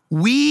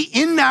 We,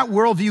 in that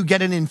worldview,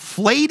 get an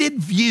inflated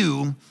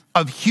view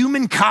of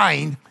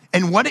humankind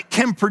and what it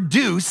can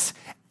produce.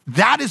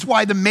 That is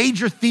why the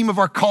major theme of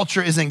our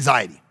culture is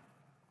anxiety.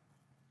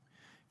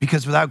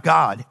 Because without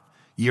God,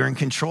 you're in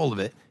control of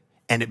it,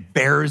 and it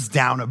bears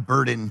down a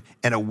burden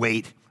and a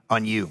weight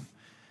on you.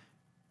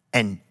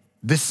 And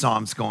this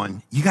psalm's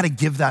going, you got to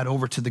give that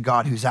over to the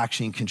God who's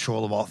actually in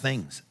control of all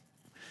things.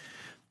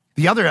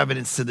 The other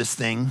evidence to this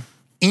thing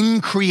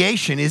in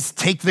creation is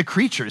take the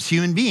creatures,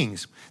 human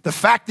beings. The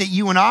fact that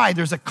you and I,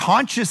 there's a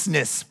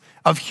consciousness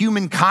of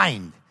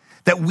humankind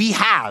that we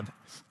have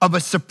of a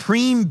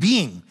supreme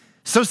being.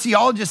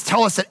 Sociologists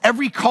tell us that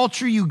every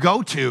culture you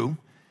go to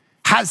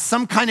has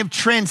some kind of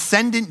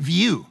transcendent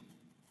view.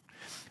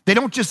 They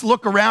don't just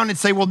look around and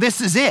say, well, this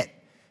is it.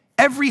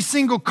 Every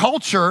single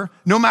culture,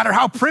 no matter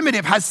how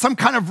primitive, has some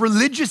kind of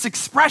religious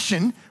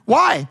expression.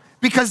 Why?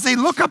 Because they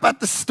look up at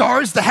the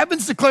stars, the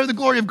heavens declare the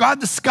glory of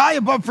God, the sky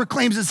above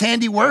proclaims his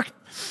handiwork.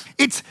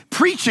 It's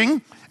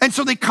preaching, and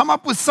so they come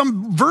up with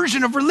some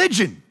version of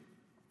religion.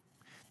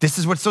 This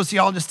is what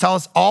sociologists tell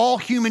us all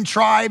human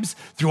tribes,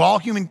 through all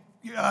human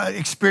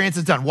experience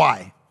is done.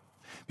 Why?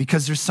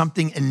 Because there's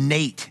something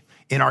innate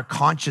in our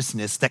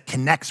consciousness that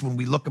connects when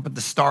we look up at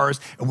the stars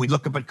and we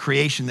look up at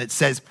creation that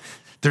says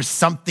there's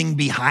something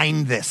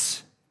behind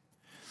this.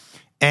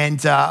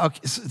 And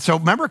so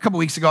remember a couple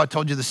weeks ago, I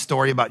told you the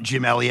story about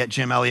Jim Elliot.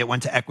 Jim Elliot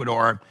went to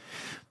Ecuador.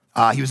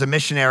 He was a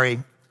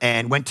missionary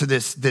and went to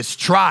this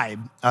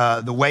tribe,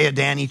 the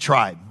Wayadani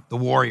tribe, the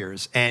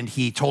warriors. And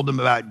he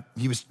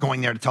was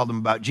going there to tell them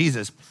about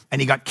Jesus, and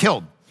he got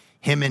killed.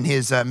 Him and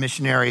his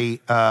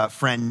missionary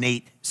friend,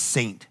 Nate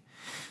Saint.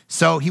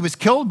 So he was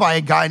killed by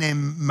a guy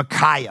named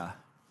Micaiah.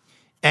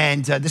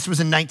 And this was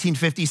in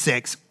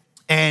 1956.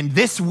 And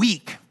this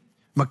week,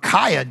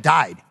 Micaiah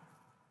died.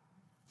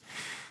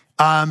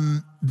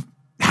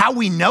 How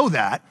we know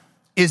that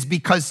is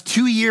because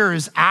 2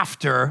 years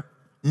after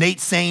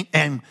Nate Saint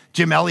and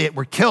Jim Elliot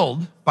were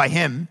killed by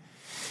him,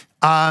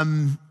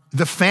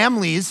 the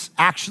families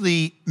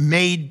actually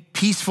made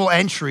peaceful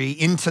entry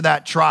into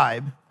that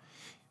tribe,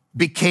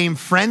 became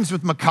friends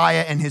with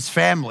Micaiah and his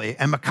family,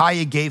 and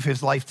Micaiah gave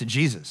his life to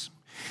Jesus.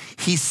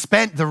 He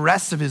spent the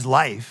rest of his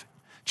life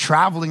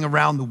traveling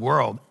around the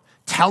world,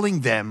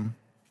 telling them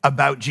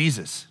about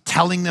Jesus,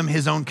 telling them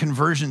his own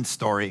conversion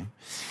story,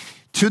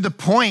 to the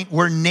point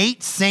where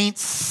Nate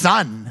Saint's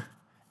son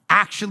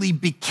actually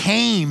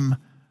became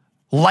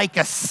like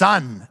a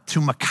son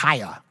to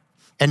Micaiah.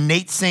 And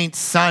Nate Saint's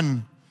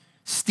son,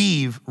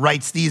 Steve,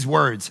 writes these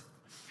words: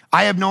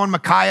 I have known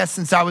Micaiah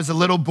since I was a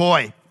little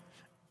boy,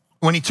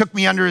 when he took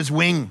me under his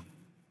wing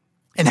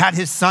and had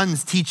his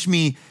sons teach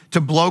me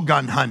to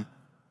blowgun hunt.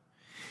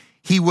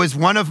 He was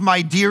one of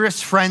my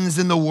dearest friends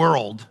in the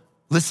world.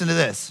 Listen to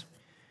this.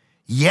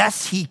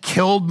 Yes, he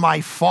killed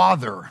my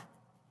father,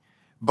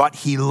 but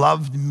he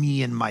loved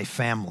me and my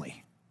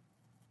family.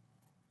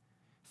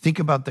 Think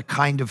about the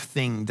kind of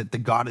thing that the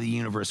God of the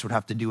universe would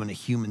have to do in a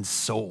human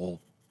soul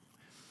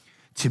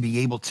to be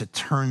able to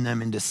turn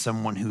them into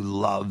someone who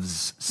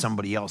loves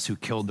somebody else who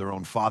killed their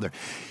own father.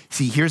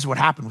 See, here's what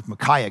happened with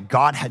Micaiah.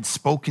 God had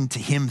spoken to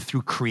him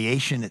through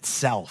creation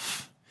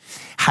itself,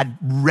 had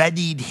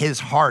readied his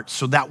heart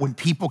so that when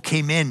people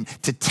came in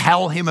to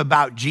tell him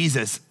about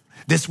Jesus,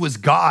 this was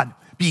God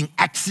being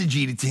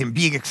exegeted to him,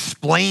 being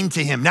explained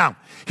to him. Now,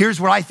 here's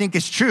what I think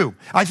is true.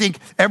 I think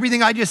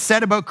everything I just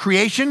said about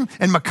creation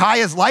and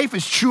Micaiah's life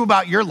is true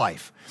about your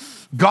life.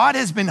 God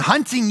has been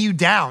hunting you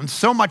down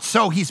so much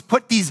so he's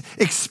put these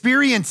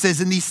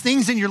experiences and these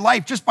things in your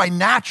life just by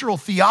natural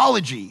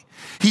theology.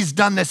 He's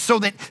done this so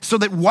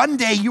that one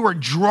day you are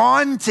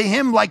drawn to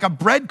him like a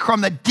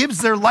breadcrumb that gives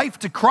their life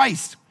to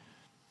Christ.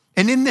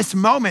 And in this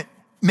moment,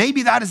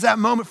 maybe that is that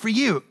moment for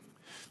you.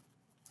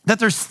 That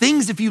there's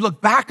things, if you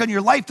look back on your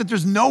life, that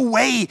there's no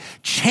way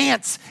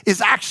chance is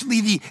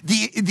actually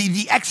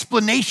the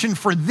explanation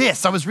for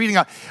this. I was reading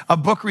a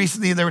book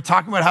recently, and they were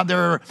talking about how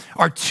there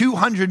are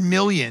 200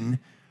 million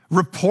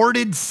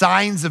reported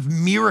signs of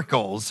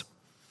miracles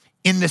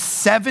in the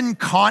 7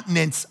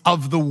 continents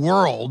of the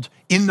world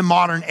in the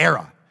modern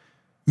era.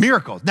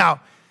 Miracles.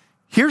 Now,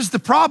 here's the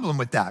problem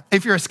with that.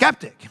 If you're a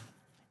skeptic,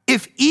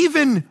 if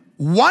even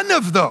one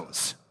of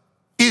those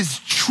is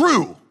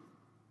true,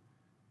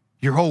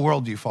 your whole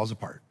worldview falls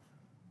apart.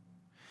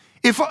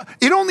 If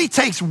it only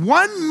takes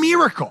one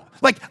miracle,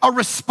 like a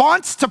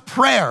response to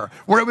prayer,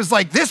 where it was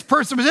like, this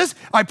person was this,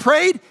 I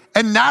prayed,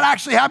 and that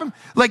actually happened.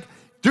 Like,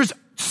 there's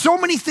so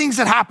many things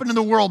that happen in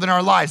the world in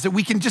our lives that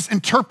we can just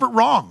interpret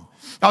wrong.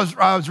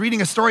 I was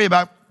reading a story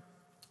about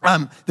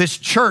this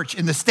church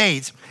in the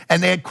States,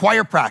 and they had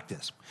choir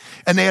practice.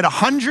 And they had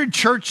 100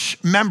 church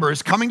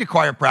members coming to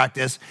choir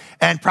practice,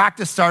 and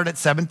practice started at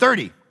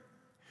 7:30.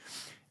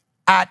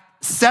 At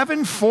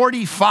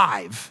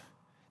 7:45,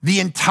 the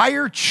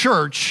entire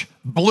church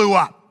blew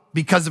up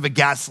because of a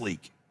gas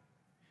leak.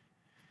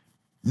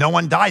 No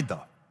one died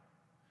though,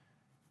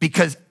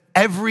 because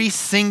every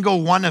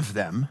single one of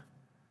them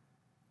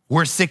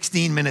were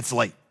 16 minutes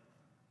late.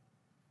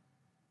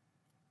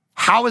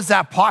 How is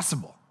that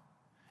possible?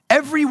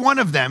 Every one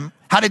of them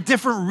had a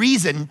different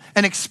reason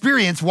and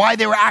experience why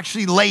they were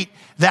actually late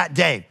that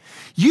day.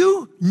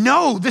 You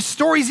know the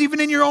stories even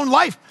in your own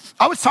life.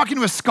 I was talking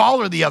to a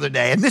scholar the other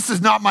day, and this is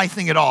not my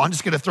thing at all. I'm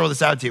just gonna throw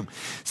this out to you.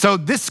 So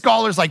this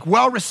scholar's like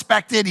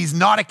well-respected. He's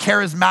not a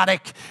charismatic,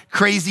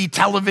 crazy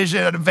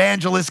television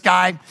evangelist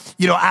guy,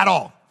 at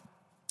all.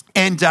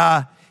 And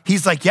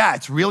he's like, yeah,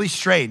 it's really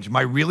strange.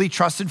 My really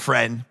trusted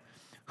friend,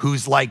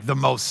 who's like the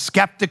most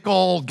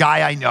skeptical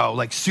guy I know,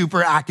 like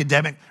super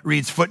academic,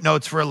 reads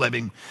footnotes for a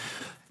living,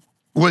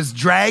 was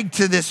dragged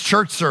to this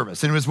church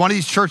service. And it was one of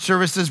these church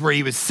services where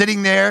he was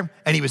sitting there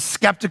and he was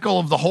skeptical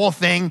of the whole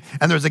thing.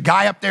 And there's a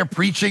guy up there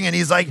preaching and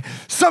he's like,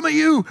 some of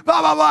you,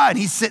 blah, blah, blah. And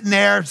he's sitting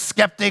there,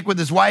 skeptic with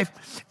his wife.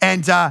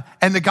 And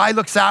the guy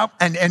looks out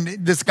and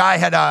this guy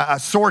had a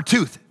sore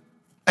tooth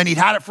and he'd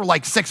had it for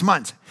like 6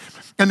 months.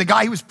 And the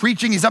guy who was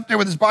preaching, he's up there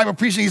with his Bible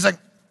preaching. He's like,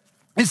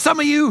 and some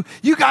of you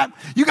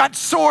got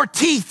sore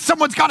teeth.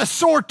 Someone's got a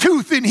sore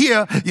tooth in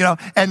here,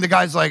 And the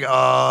guy's like,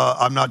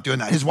 I'm not doing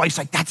that. His wife's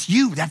like, that's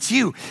you.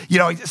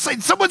 He's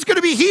like, someone's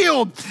gonna be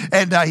healed.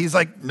 And he's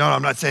like, no,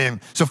 I'm not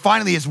saying. So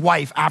finally his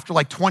wife, after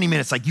like 20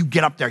 minutes, like, you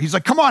get up there. He's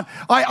like, come on,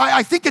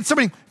 I think it's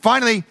somebody.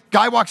 Finally,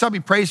 guy walks up, he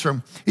prays for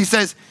him. He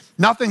says,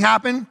 nothing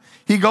happened.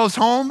 He goes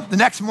home. The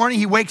next morning,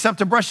 he wakes up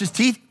to brush his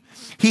teeth.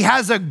 He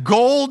has a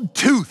gold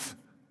tooth.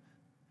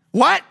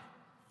 What?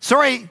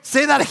 Sorry,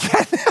 say that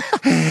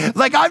again.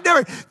 Like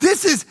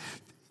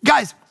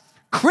guys,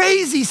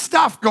 crazy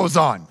stuff goes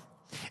on.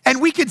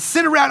 And we could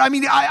sit around,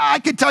 I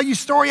could tell you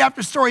story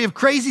after story of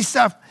crazy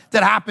stuff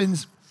that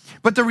happens.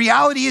 But the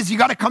reality is you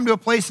gotta come to a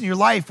place in your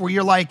life where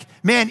you're like,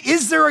 man,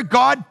 is there a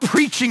God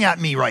preaching at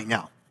me right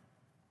now?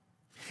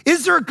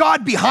 Is there a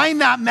God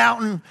behind that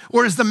mountain,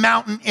 or is the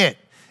mountain it?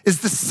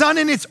 Is the sun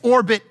in its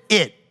orbit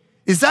it?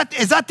 Is that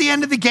the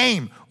end of the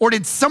game? Or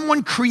did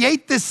someone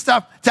create this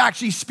stuff to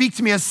actually speak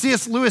to me? As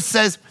C.S. Lewis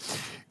says,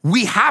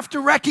 we have to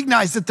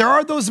recognize that there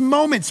are those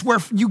moments where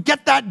you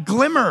get that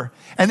glimmer.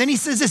 And then he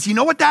says this, you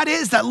know what that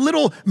is? That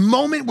little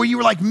moment where you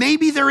were like,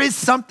 maybe there is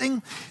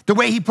something. The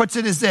way he puts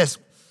it is this: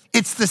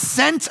 it's the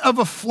scent of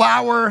a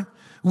flower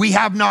we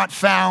have not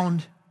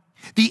found,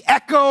 the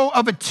echo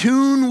of a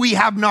tune we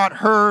have not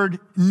heard,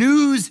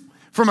 news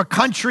from a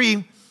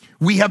country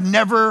we have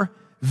never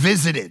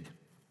visited.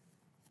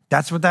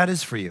 That's what that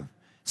is for you.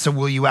 So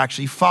will you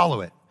actually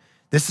follow it?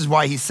 This is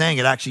why he's saying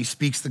it actually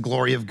speaks the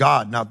glory of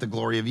God, not the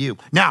glory of you.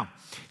 Now,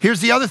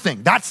 here's the other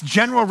thing. That's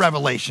general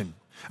revelation.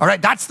 All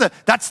right, that's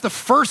the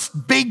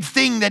first big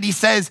thing that he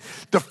says,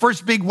 the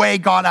first big way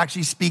God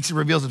actually speaks and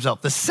reveals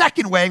himself. The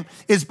second way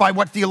is by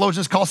what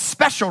theologians call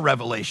special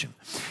revelation.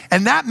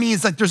 And that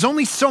means that there's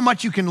only so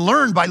much you can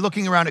learn by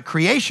looking around at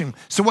creation.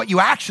 So what you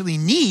actually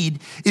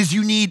need is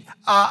you need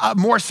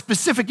more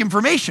specific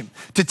information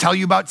to tell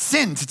you about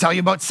sin, to tell you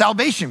about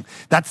salvation.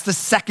 That's the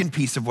second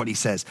piece of what he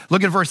says.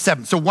 Look at verse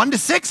 7. So 1 to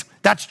 6,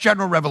 that's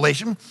general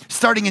revelation.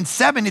 Starting in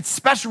 7, it's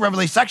special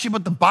revelation. It's actually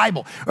about the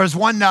Bible. Or as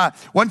one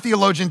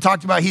theologian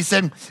talked about, he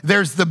said,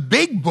 there's the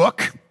big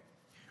book,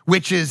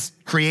 which is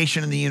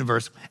creation in the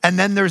universe. And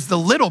then there's the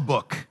little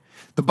book,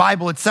 the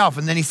Bible itself.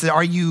 And then he said,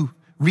 are you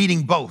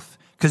reading both?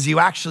 Because you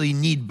actually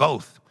need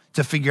both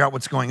to figure out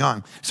what's going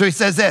on. So he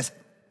says this,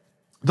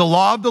 the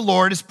law of the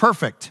Lord is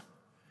perfect,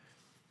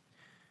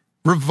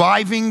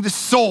 reviving the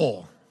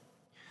soul.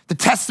 The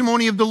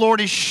testimony of the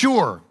Lord is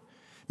sure,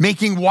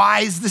 making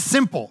wise the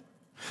simple.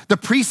 The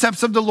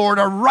precepts of the Lord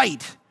are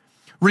right,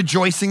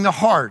 rejoicing the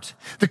heart.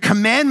 The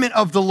commandment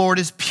of the Lord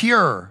is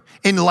pure,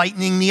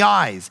 enlightening the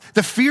eyes.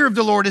 The fear of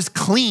the Lord is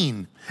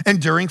clean,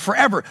 enduring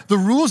forever. The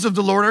rules of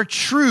the Lord are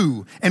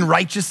true and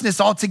righteousness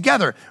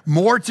altogether.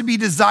 More to be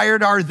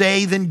desired are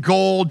they than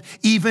gold,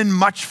 even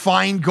much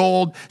fine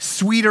gold,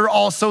 sweeter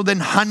also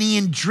than honey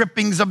and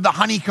drippings of the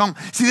honeycomb.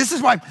 See, this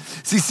is why,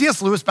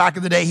 C.S. Lewis back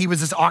in the day, he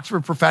was this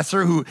Oxford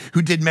professor who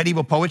did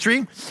medieval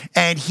poetry,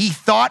 and he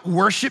thought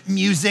worship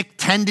music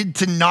tended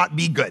to not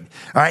be good.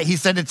 All right, he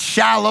said it's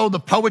shallow, the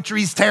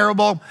poetry's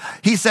terrible.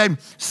 He said,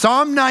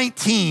 Psalm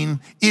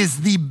 19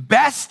 is the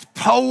best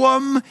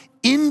poem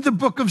in the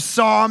book of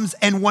Psalms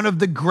and one of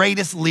the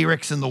greatest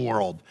lyrics in the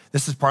world.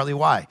 This is partly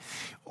why.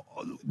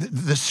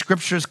 The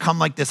scriptures come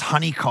like this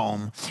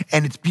honeycomb,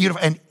 and it's beautiful,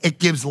 and it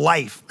gives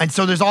life. And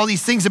so there's all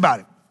these things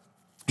about it.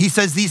 He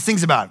says these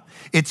things about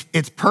it.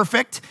 It's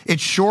perfect,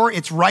 it's sure,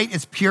 it's right,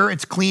 it's pure,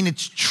 it's clean,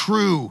 it's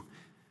true.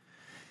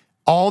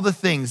 All the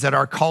things that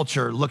our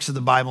culture looks at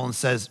the Bible and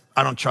says,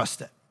 I don't trust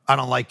it. I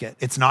don't like it.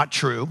 It's not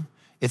true.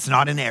 It's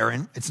not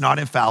inerrant. It's not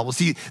infallible.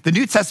 See, the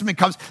New Testament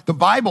the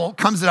Bible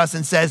comes at us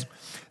and says,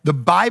 the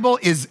Bible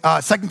is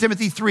 2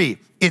 Timothy 3.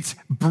 It's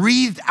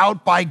breathed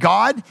out by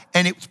God,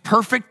 and it's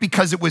perfect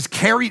because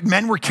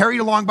men were carried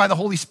along by the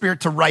Holy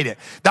Spirit to write it.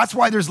 That's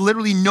why there's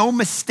literally no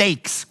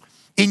mistakes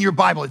in your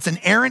Bible. It's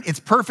inerrant,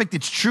 it's perfect,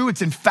 it's true,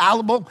 it's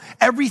infallible.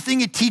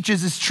 Everything it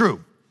teaches is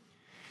true.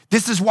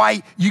 This is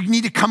why you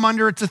need to come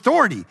under its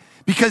authority,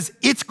 because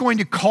it's going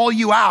to call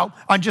you out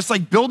on just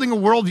like building a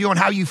worldview on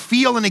how you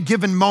feel in a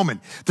given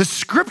moment. The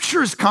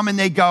scriptures come and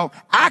they go,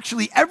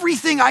 actually,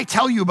 everything I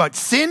tell you about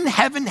sin,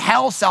 heaven,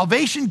 hell,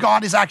 salvation,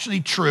 God is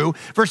actually true,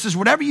 versus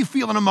whatever you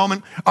feel in a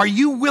moment. Are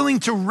you willing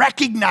to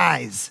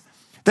recognize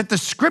that the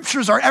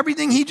scriptures are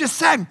everything he just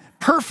said?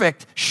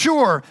 Perfect,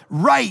 sure,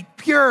 right,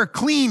 pure,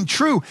 clean,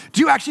 true.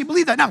 Do you actually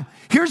believe that? Now,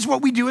 here's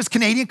what we do as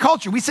Canadian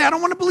culture. We say, I don't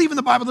want to believe in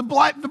the Bible. The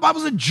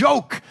Bible's a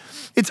joke.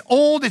 It's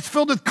old, it's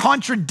filled with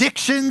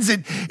contradictions,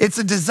 it's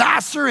a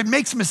disaster, it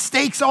makes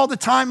mistakes all the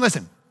time.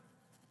 Listen,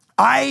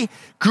 I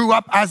grew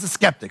up as a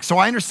skeptic, so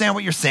I understand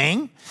what you're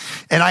saying,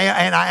 and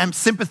I am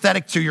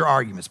sympathetic to your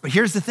arguments. But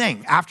here's the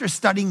thing, after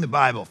studying the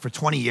Bible for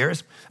 20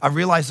 years, I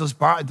realized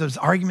those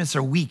arguments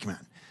are weak,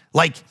 man.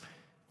 Like,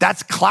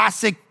 that's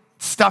classic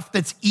stuff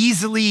that's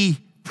easily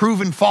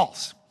proven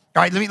false.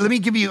 All right, let me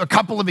give you a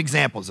couple of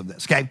examples of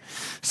this, okay?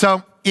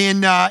 So in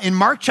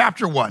Mark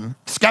chapter 1,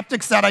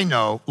 skeptics that I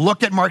know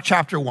look at Mark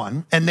chapter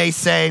 1 and they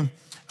say,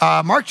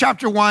 Mark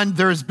chapter 1,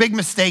 there's big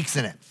mistakes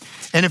in it.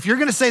 And if you're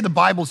gonna say the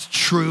Bible's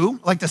true,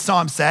 like the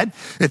Psalm said,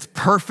 it's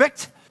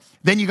perfect,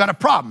 then you got a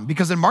problem.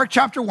 Because in Mark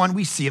chapter 1,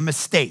 we see a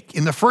mistake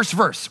in the first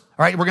verse.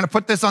 All right, we're gonna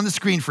put this on the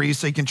screen for you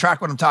so you can track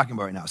what I'm talking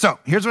about right now. So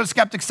here's what a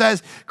skeptic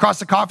says across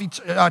the coffee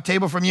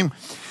table from you.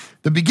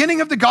 The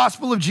beginning of the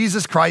gospel of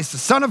Jesus Christ, the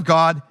Son of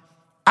God,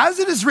 as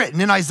it is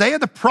written in Isaiah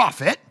the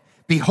prophet,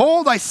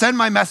 behold, I send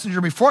my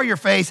messenger before your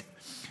face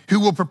who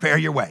will prepare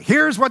your way.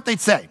 Here's what they'd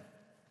say.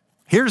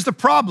 Here's the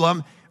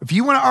problem. If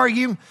you want to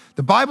argue,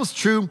 the Bible's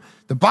true,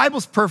 the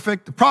Bible's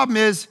perfect. The problem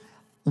is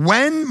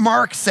when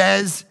Mark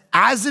says,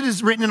 as it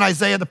is written in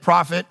Isaiah the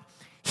prophet,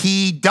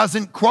 he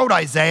doesn't quote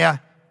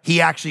Isaiah,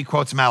 he actually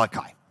quotes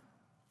Malachi,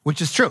 which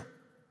is true.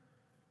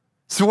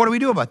 So what do we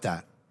do about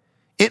that?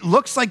 It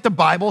looks like the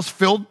Bible's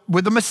filled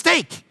with a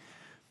mistake.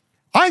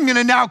 I'm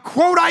gonna now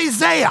quote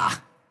Isaiah.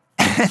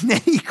 And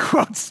then he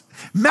quotes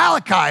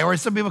Malachi, or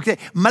some people say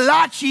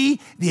Malachi,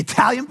 the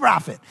Italian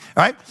prophet,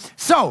 all right?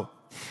 So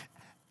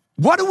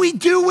what do we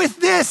do with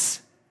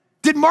this?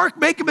 Did Mark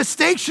make a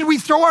mistake? Should we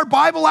throw our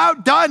Bible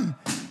out? Done.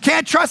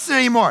 Can't trust it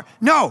anymore.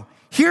 No,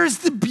 here's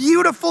the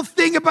beautiful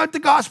thing about the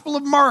Gospel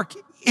of Mark.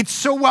 It's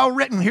so well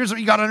written. Here's what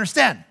you gotta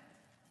understand.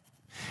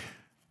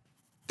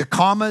 The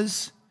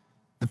commas,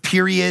 the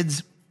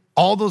periods,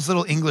 all those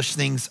little English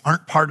things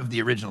aren't part of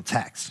the original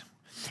text.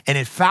 And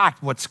in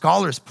fact, what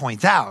scholars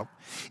point out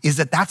is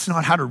that that's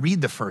not how to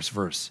read the first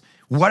verse.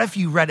 What if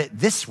you read it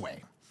this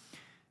way?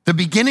 The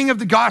beginning of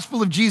the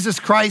gospel of Jesus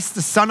Christ,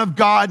 the Son of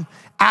God,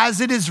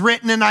 as it is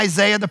written in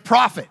Isaiah the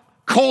prophet,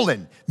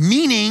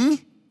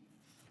 meaning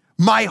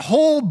my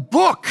whole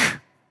book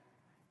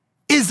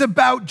is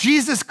about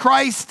Jesus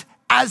Christ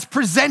as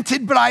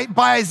presented by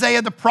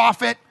Isaiah the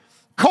prophet,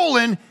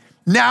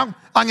 now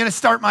I'm gonna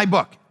start my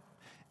book.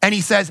 And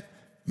he says,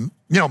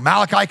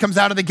 Malachi comes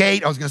out of the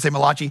gate. I was gonna say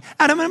Malachi.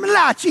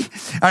 Malachi.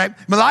 All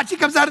right, Malachi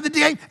comes out of the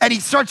gate and he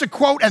starts a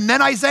quote, and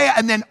then Isaiah,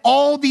 and then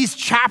all these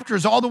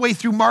chapters all the way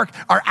through Mark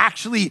are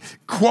actually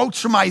quotes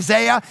from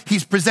Isaiah.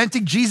 He's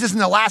presenting Jesus in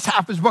the last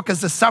half of his book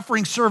as the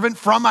suffering servant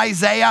from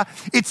Isaiah.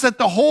 It's that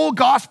the whole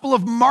gospel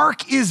of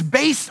Mark is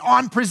based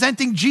on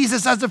presenting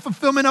Jesus as a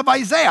fulfillment of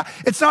Isaiah.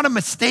 It's not a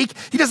mistake.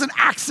 He doesn't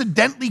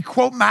accidentally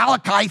quote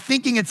Malachi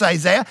thinking it's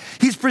Isaiah.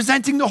 He's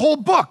presenting the whole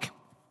book.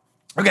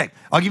 Okay,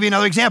 I'll give you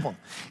another example.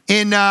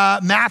 In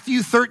Matthew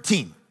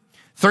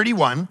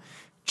 13:31,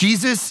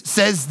 Jesus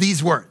says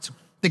these words: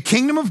 "The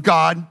kingdom of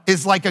God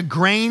is like a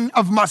grain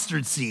of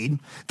mustard seed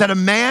that a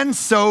man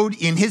sowed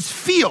in his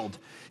field."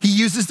 He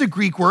uses the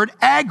Greek word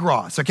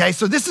agros, okay?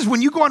 So this is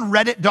when you go on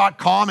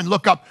reddit.com and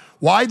look up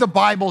why the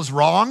Bible's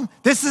wrong,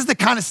 this is the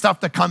kind of stuff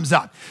that comes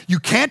up. You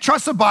can't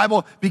trust the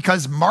Bible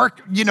because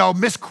Mark,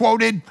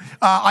 misquoted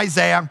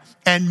Isaiah,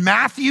 and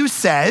Matthew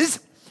says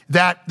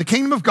that the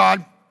kingdom of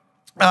God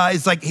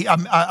is like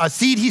a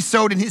seed he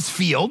sowed in his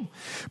field.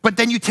 But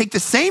then you take the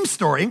same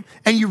story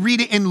and you read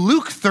it in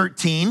Luke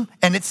 13,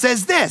 and it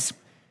says this: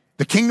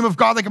 "The kingdom of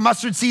God like a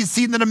mustard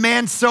seed that a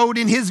man sowed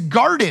in his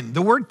garden,"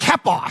 the word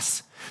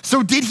kepos.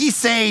 So did he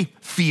say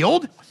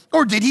field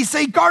or did he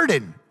say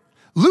garden?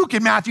 Luke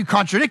and Matthew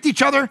contradict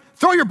each other.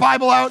 Throw your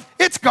Bible out.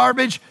 It's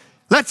garbage.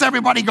 Let's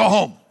everybody go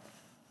home.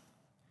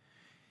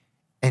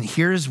 And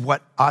here's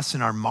what us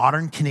in our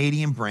modern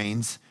Canadian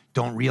brains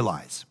don't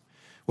realize.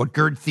 What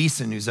Gerd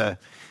Thiessen, who's a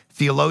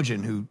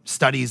theologian who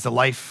studies the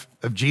life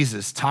of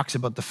Jesus, talks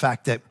about the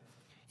fact that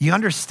you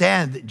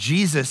understand that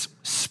Jesus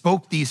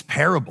spoke these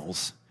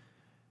parables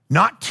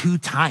not 2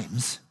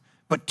 times,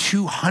 but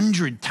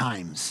 200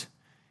 times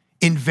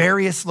in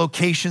various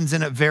locations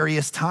and at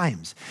various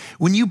times.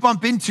 When you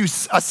bump into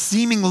a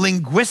seeming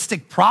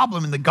linguistic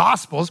problem in the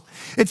Gospels,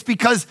 it's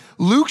because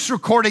Luke's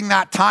recording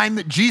that time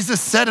that Jesus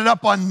set it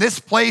up on this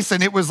place,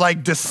 and it was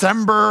like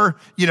December,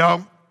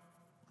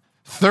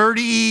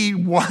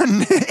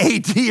 31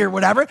 AD or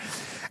whatever.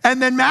 And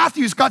then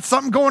Matthew's got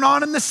something going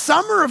on in the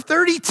summer of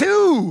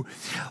 32.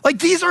 Like,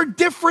 these are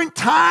different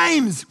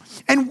times.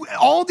 And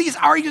all these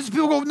arguments,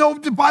 people go, no,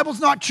 the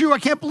Bible's not true. I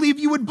can't believe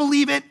you would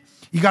believe it.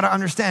 You got to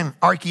understand,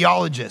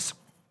 archaeologists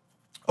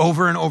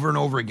over and over and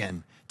over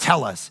again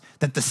tell us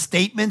that the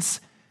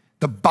statements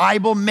the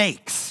Bible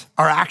makes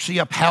are actually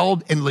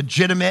upheld and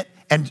legitimate,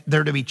 and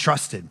they're to be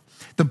trusted.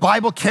 The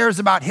Bible cares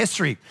about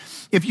history.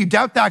 If you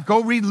doubt that,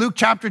 go read Luke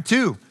chapter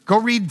 2. Go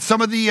read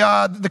some of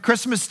the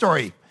Christmas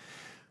story.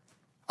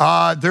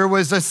 There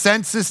was a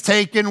census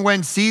taken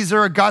when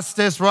Caesar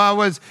Augustus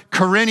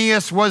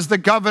Quirinius was the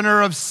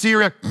governor of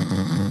Syria.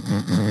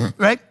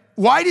 Right?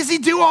 Why does he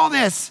do all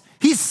this?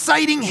 He's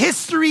citing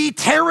history,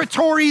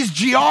 territories,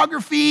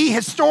 geography,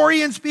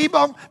 historians,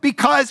 people,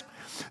 because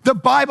the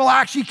Bible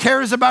actually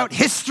cares about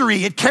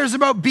history. It cares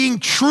about being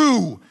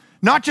true,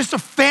 not just a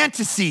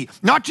fantasy,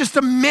 not just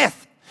a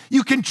myth.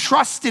 You can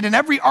trust it in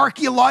every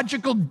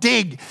archaeological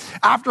dig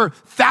after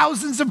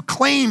thousands of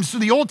claims through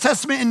the Old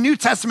Testament and New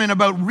Testament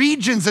about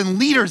regions and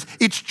leaders.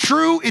 It's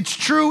true, it's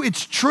true,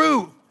 it's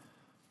true.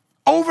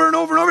 Over and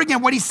over and over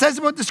again, what he says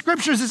about the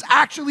scriptures is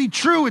actually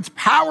true. It's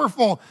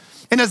powerful.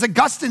 And as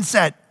Augustine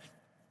said,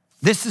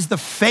 this is the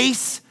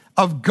face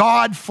of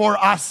God for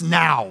us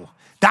now.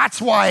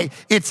 That's why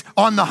it's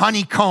on the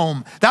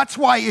honeycomb. That's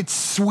why it's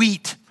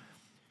sweet.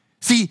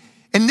 See,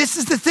 and this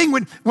is the thing,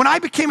 when I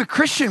became a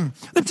Christian,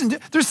 listen,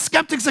 there's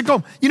skeptics that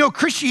go,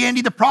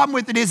 Christianity, the problem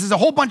with it is a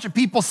whole bunch of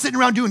people sitting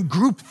around doing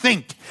group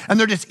think, and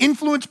they're just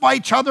influenced by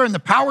each other and the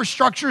power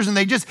structures, and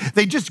they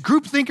just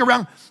group think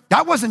around.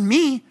 That wasn't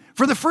me.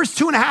 For the first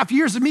 2.5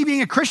 years of me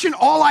being a Christian,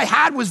 all I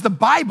had was the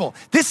Bible.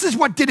 This is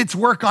what did its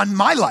work on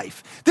my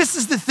life. This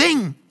is the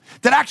thing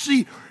that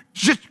actually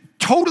just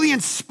totally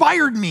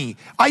inspired me.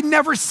 I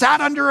never sat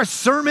under a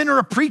sermon or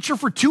a preacher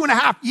for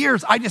 2.5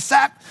 years. I just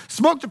sat,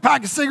 smoked a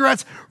pack of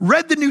cigarettes,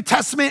 read the New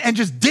Testament, and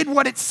just did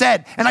what it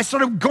said. And I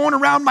started going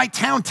around my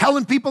town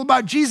telling people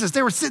about Jesus.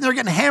 They were sitting there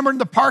getting hammered in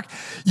the park.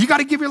 You got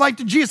to give your life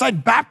to Jesus.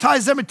 I'd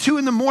baptize them at 2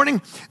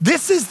 a.m.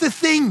 This is the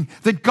thing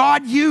that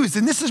God used.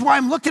 And this is why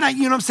I'm looking at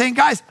you and I'm saying,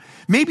 guys,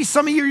 maybe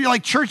some of you, you're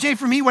like, church ain't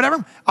for me,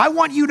 whatever. I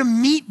want you to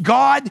meet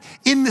God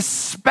in the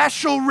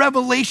special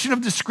revelation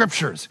of the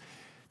scriptures.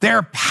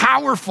 They're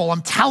powerful,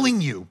 I'm telling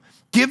you.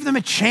 Give them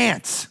a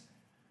chance.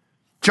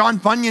 John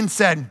Bunyan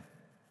said,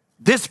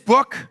 this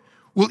book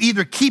will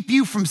either keep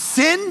you from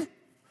sin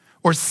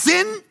or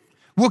sin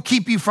will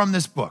keep you from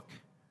this book.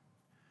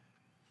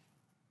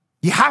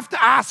 You have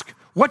to ask,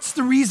 what's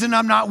the reason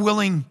I'm not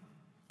willing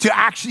to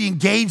actually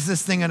engage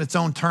this thing on its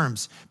own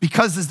terms?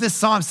 Because as this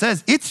psalm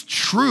says, it's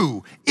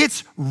true,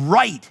 it's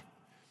right.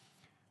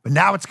 But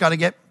now it's got to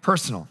get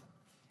personal.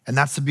 And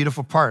that's the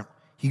beautiful part.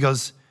 He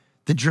goes,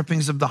 the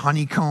drippings of the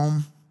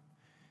honeycomb,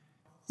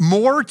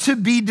 more to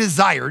be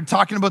desired,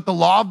 talking about the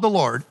law of the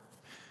Lord,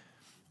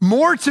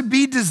 more to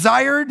be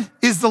desired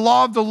is the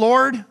law of the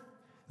Lord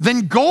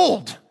than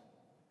gold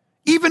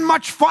even more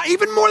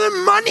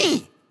than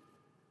money.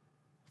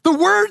 The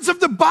words of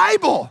the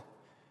Bible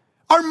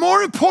are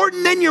more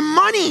important than your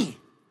money,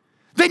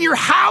 than your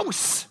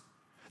house,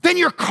 than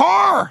your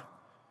car.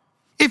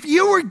 If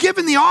you were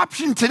given the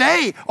option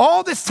today,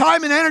 all this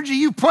time and energy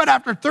you put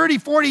after 30,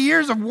 40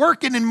 years of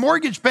working and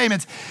mortgage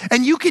payments,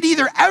 and you could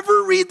either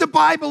ever read the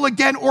Bible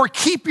again or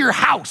keep your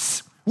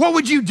house, what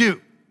would you do?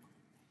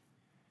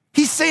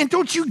 He's saying,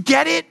 don't you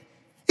get it?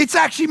 It's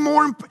actually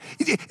more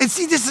important. And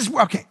see, this is,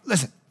 okay,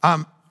 listen.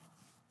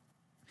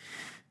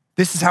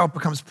 This is how it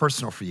becomes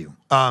personal for you.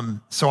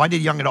 So I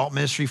did young adult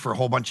ministry for a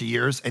whole bunch of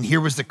years, and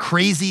here was the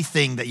crazy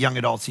thing that young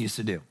adults used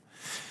to do.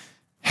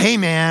 Hey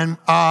man,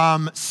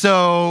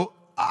 so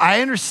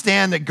I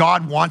understand that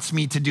God wants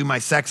me to do my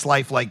sex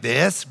life like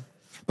this,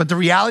 but the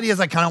reality is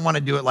I kind of want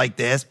to do it like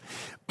this.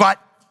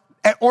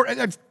 Or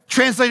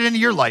translate it into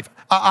your life.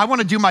 I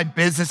want to do my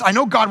business. I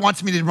know God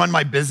wants me to run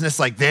my business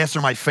like this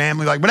or my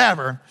family, like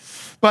whatever,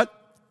 but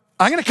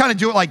I'm going to kind of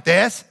do it like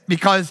this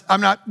because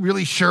I'm not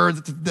really sure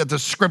that the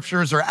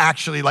scriptures are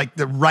actually like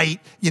the right,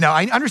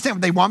 I understand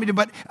what they want me to,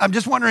 but I'm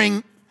just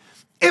wondering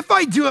if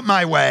I do it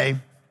my way,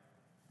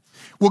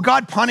 will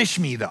God punish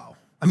me though?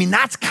 I mean,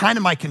 that's kind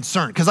of my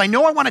concern because I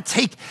know I want to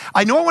take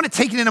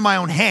it into my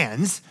own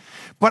hands,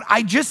 but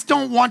I just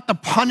don't want the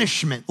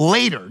punishment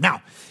later.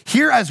 Now,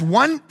 here as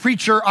one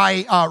preacher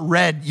I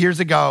read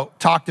years ago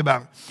talked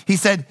about, he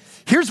said,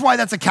 here's why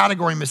that's a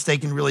category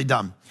mistake and really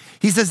dumb.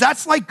 He says,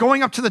 that's like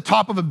going up to the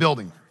top of a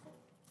building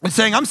and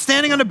saying, I'm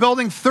standing on a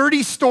building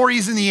 30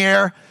 stories in the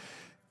air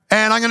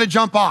and I'm going to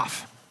jump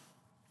off.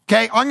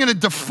 Okay, I'm going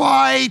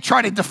to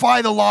try to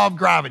defy the law of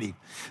gravity.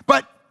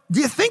 But do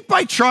you think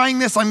by trying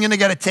this, I'm going to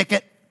get a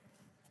ticket?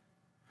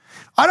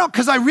 I don't,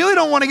 because I really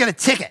don't want to get a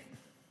ticket.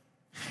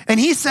 And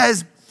he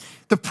says,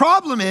 the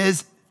problem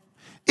is,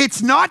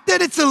 it's not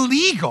that it's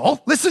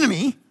illegal, listen to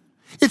me,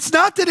 it's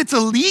not that it's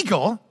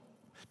illegal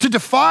to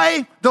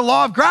defy the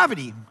law of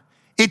gravity.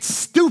 It's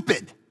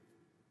stupid.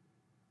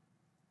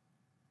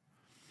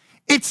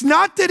 It's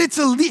not that it's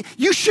illegal.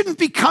 You shouldn't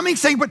be coming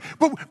saying,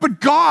 but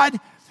God,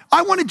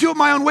 I want to do it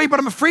my own way, but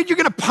I'm afraid you're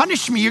going to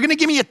punish me. You're going to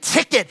give me a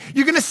ticket.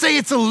 You're going to say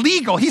it's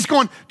illegal. He's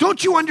going,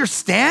 don't you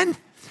understand?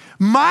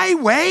 My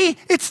way,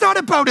 it's not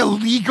about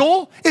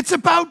illegal. It's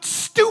about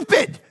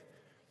stupid.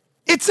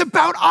 It's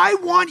about, I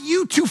want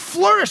you to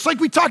flourish like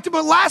we talked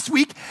about last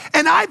week,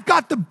 and I've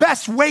got the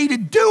best way to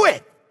do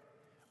it.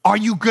 Are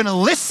you going to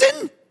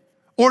listen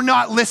or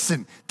not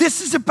listen?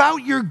 This is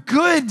about your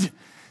good.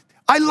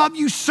 I love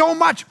you so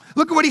much.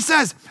 Look at what he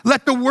says.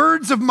 Let the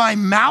words of my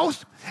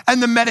mouth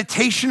and the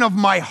meditation of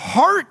my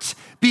heart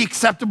be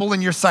acceptable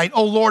in your sight.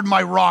 Oh Lord,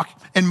 my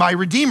rock and my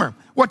redeemer.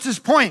 What's his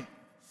point?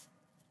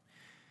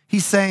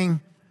 He's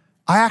saying,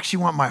 I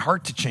actually want my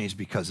heart to change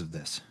because of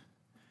this.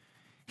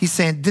 He's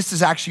saying, this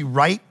is actually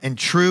right and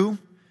true.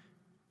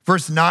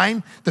 Verse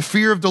 9, the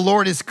fear of the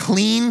Lord is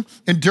clean,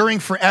 enduring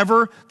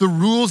forever. The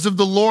rules of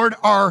the Lord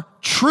are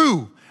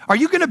true. Are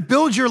you going to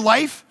build your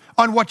life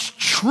on what's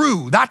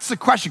true? That's the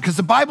question, because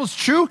the Bible's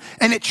true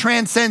and it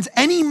transcends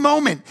any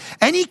moment,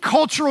 any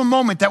cultural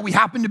moment that we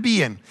happen to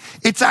be in.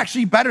 It's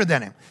actually better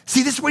than it.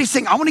 See, this is what he's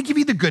saying. I want to give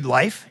you the good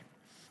life.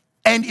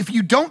 And if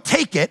you don't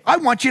take it, I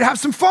want you to have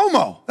some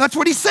FOMO. That's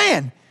what he's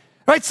saying,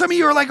 right? Some of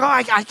you are like, oh,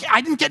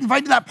 I didn't get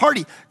invited to that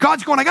party.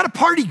 God's going, I got a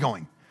party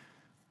going.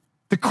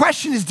 The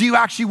question is, do you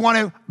actually want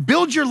to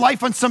build your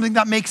life on something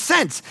that makes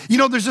sense?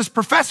 There's this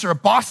professor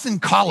at Boston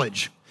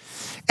College,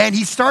 and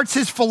he starts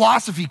his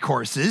philosophy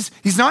courses.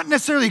 He's not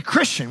necessarily a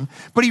Christian,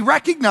 but he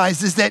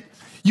recognizes that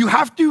you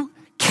have to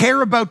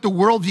care about the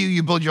worldview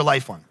you build your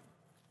life on.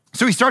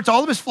 So he starts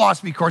all of his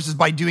philosophy courses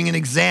by doing an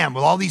exam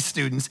with all these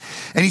students,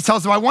 and he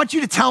tells them, I want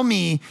you to tell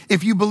me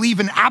if you believe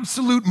in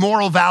absolute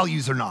moral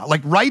values or not, like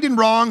right and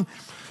wrong.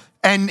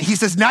 And he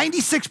says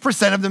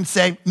 96% of them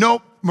say,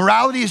 nope,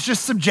 morality is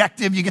just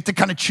subjective. You get to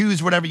kind of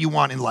choose whatever you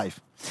want in life.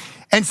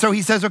 And so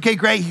he says, okay,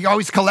 great. He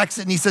always collects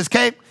it, and he says,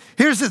 okay,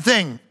 here's the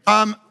thing.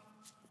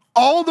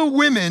 All the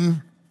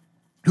women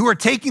who are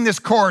taking this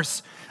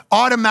course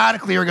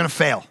automatically are going to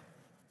fail.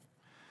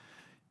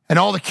 And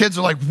all the kids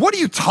are like, what are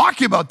you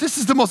talking about? This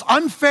is the most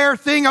unfair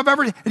thing I've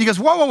ever. And he goes,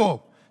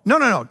 whoa.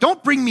 No.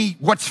 Don't bring me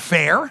what's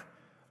fair.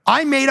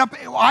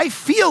 I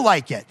feel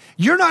like it.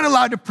 You're not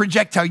allowed to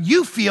project how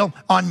you feel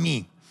on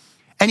me.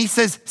 And he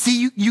says,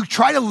 see, you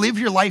try to live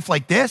your life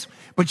like this,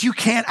 but you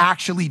can't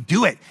actually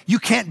do it. You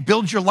can't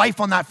build your life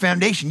on that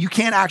foundation. You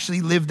can't actually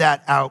live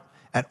that out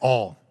at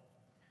all.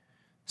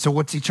 So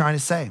what's he trying to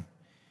say?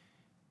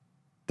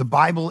 The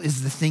Bible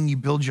is the thing you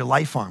build your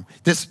life on.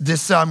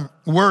 This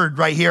word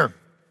right here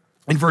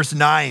in verse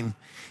 9,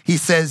 he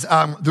says,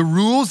 the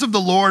rules of the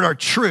Lord are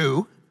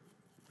true,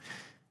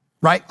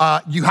 right?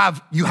 You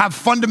have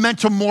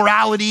fundamental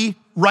morality,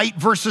 right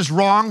versus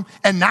wrong,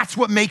 and that's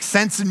what makes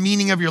sense and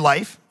meaning of your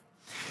life.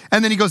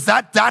 And then he goes,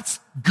 that's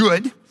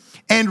good.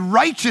 And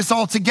righteous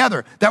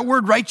altogether. That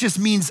word righteous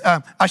means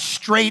a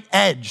straight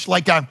edge,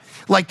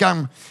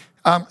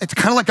 it's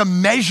kind of like a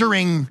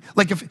measuring,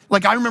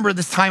 like I remember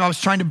this time I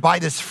was trying to buy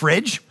this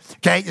fridge,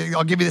 Okay,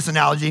 I'll give you this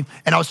analogy.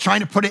 And I was trying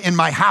to put it in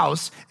my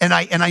house, and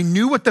I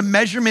knew what the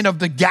measurement of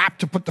the gap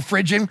to put the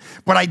fridge in,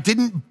 but I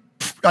didn't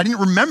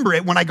remember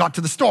it when I got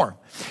to the store.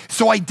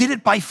 So I did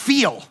it by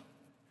feel.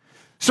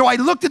 So I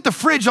looked at the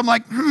fridge, I'm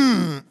like,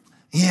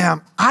 yeah,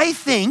 I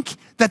think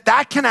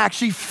that can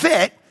actually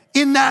fit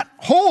in that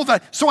hole.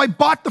 So I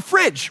bought the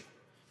fridge,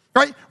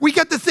 right? We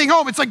get the thing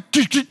home, it's like,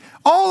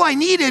 all I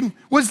needed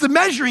was the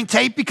measuring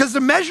tape, because the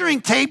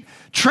measuring tape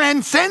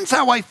transcends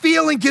how I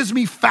feel and gives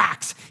me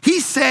facts.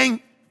 He's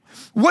saying,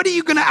 what are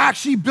you gonna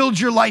actually build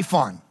your life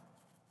on?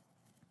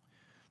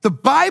 The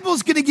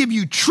Bible's gonna give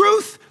you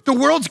truth. The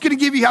world's gonna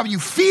give you how you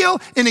feel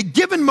in a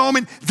given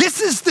moment. This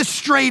is the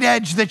straight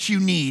edge that you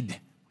need.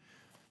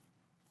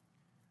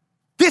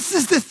 This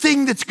is the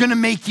thing that's gonna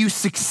make you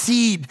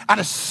succeed at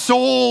a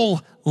soul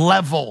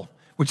level,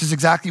 which is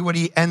exactly what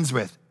he ends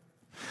with.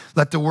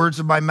 Let the words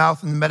of my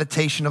mouth and the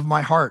meditation of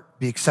my heart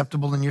be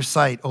acceptable in your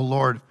sight, O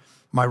Lord,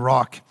 my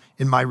rock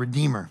and my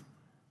redeemer.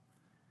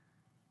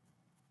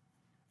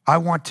 I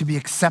want to be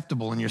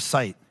acceptable in your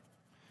sight.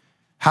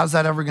 How's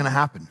that ever gonna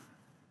happen?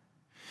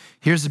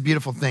 Here's the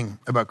beautiful thing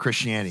about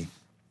Christianity.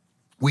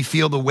 We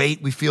feel the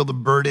weight, we feel the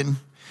burden.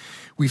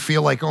 We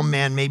feel like, oh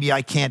man, maybe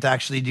I can't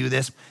actually do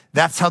this.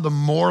 That's how the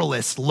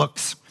moralist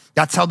looks.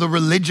 That's how the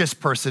religious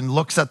person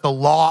looks at the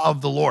law of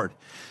the Lord.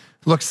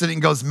 Looks at it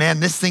and goes, man,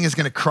 this thing is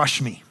gonna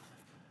crush me.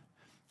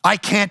 I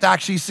can't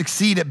actually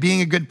succeed at being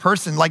a good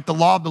person like the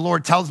law of the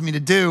Lord tells me to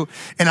do,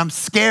 and I'm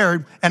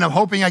scared, and I'm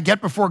hoping I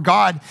get before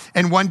God,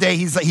 and one day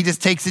he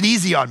just takes it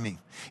easy on me.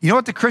 You know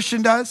what the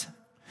Christian does?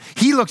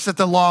 He looks at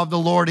the law of the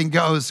Lord and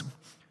goes,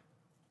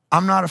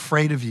 I'm not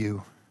afraid of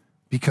you,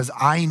 because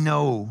I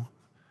know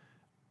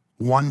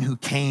one who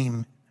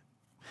came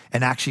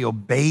and actually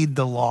obeyed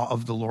the law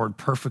of the Lord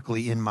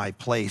perfectly in my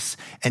place,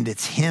 and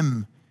it's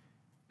him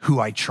who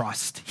I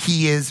trust.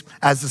 He is,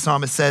 as the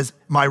psalmist says,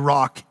 my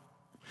rock,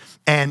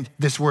 and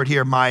this word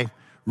here, my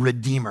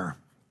redeemer.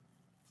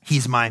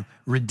 He's my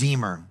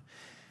redeemer.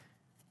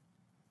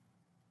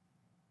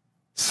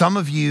 Some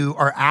of you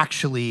are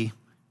actually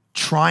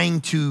trying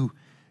to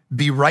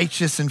be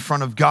righteous in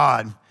front of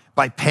God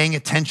by paying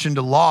attention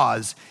to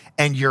laws,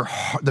 and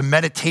the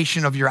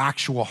meditation of your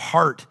actual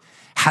heart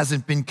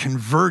hasn't been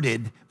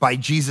converted by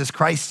Jesus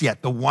Christ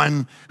yet, the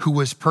one who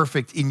was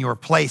perfect in your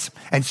place.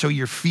 And so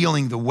you're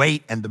feeling the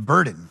weight and the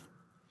burden.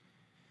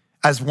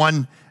 As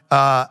one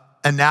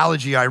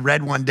analogy I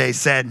read one day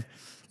said,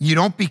 you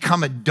don't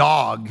become a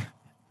dog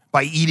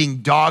by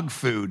eating dog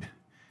food.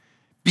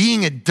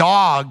 Being a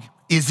dog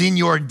is in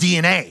your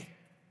DNA.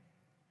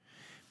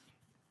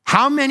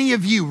 How many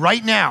of you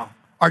right now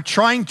are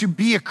trying to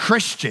be a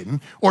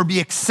Christian or be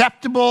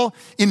acceptable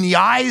in the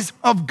eyes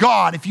of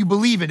God if you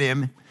believe in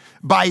him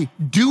by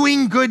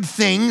doing good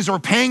things or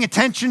paying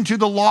attention to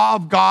the law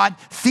of God,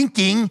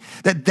 thinking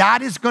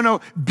that is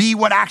gonna be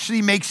what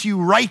actually makes you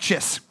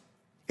righteous?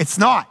 It's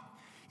not.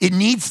 It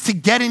needs to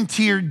get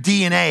into your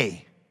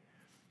DNA.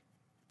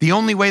 The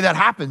only way that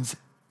happens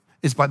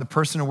is by the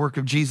person and work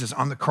of Jesus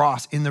on the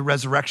cross, in the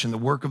resurrection, the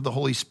work of the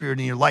Holy Spirit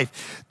in your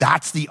life.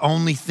 That's the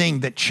only thing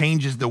that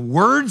changes the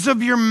words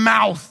of your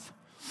mouth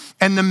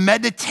and the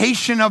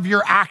meditation of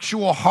your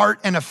actual heart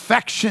and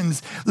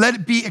affections. Let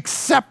it be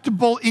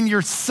acceptable in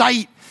your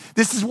sight.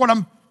 This is what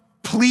I'm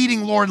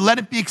pleading, Lord. Let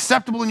it be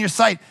acceptable in your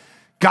sight.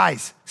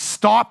 Guys,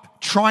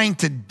 stop trying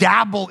to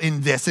dabble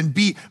in this and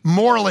be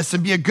moralist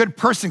and be a good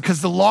person,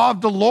 because the law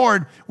of the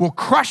Lord will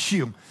crush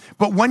you.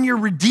 But when you're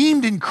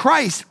redeemed in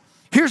Christ,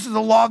 here's what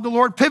the law of the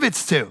Lord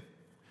pivots to.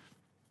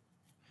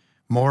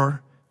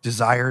 More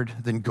desired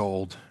than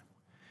gold,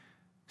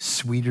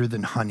 sweeter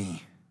than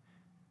honey,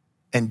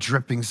 and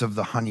drippings of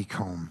the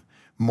honeycomb.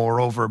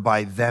 Moreover,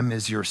 by them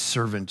is your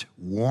servant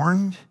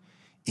warned.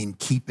 In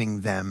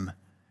keeping them,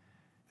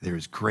 there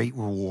is great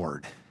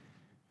reward.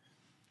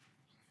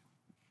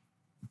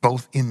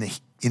 Both in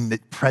the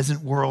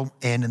present world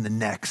and in the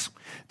next,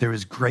 there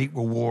is great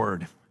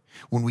reward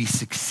when we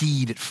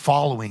succeed at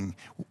following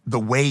the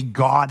way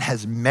God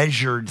has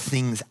measured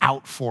things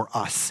out for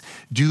us.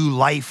 Do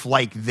life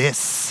like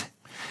this.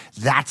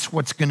 That's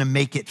what's gonna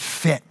make it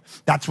fit.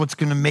 That's what's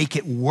gonna make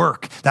it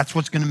work. That's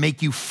what's gonna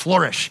make you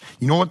flourish.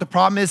 You know what the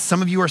problem is?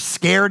 Some of you are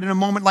scared in a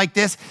moment like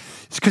this.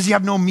 It's because you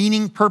have no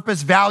meaning,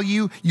 purpose,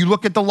 value. You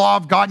look at the law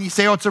of God and you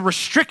say, oh, it's a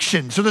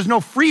restriction, so there's no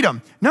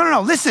freedom.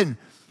 No, listen.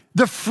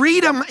 The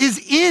freedom is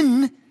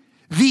in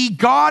the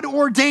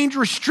God-ordained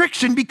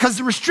restriction, because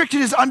the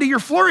restriction is under your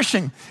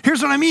flourishing.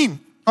 Here's what I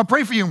mean. I'll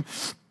pray for you.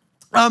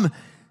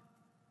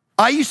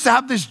 I used to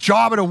have this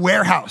job at a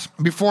warehouse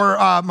before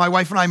my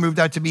wife and I moved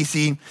out to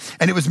BC,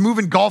 and it was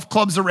moving golf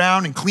clubs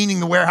around and cleaning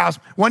the warehouse.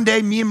 One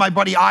day, me and my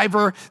buddy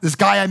Ivor, this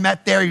guy I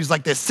met there, he was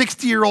like this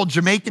 60-year-old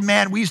Jamaican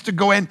man. We used to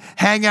go in,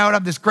 hang out,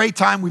 have this great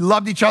time. We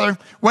loved each other.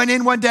 Went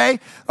in one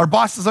day, our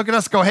bosses look at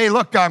us, go, hey,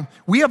 look,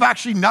 we have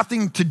actually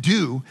nothing to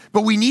do,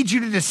 but we need you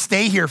to just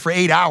stay here for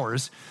 8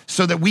 hours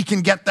so that we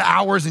can get the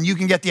hours and you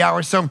can get the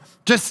hours. So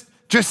just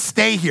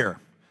stay here.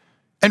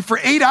 And for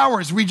 8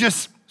 hours, we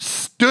just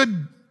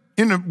stood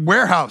in a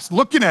warehouse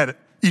looking at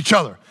each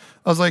other.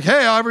 I was like,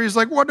 hey, Ivor. He's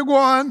like, what to go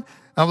on?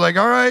 I'm like,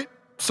 all right,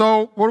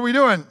 So what are we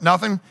doing?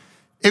 Nothing.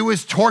 It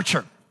was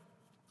torture.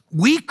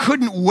 We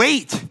couldn't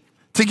wait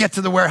to get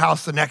to the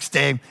warehouse the next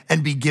day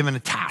and be given a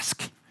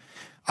task.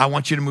 I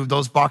want you to move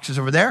those boxes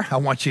over there. I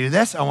want you to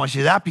this. I want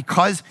you to that.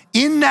 Because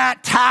in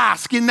that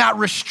task, in that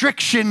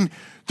restriction,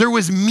 there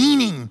was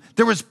meaning,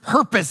 there was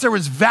purpose, there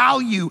was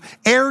value,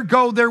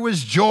 ergo there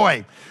was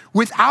joy.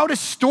 Without a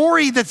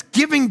story that's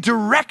giving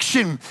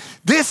direction,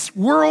 this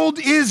world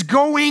is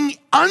going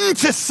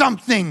unto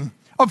something.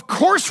 Of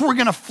course we're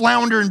gonna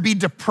flounder and be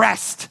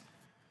depressed.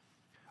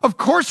 Of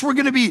course we're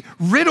gonna be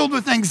riddled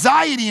with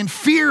anxiety and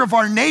fear of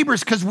our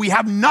neighbors because we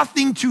have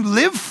nothing to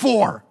live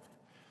for.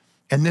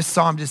 And this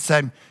psalm just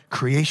said,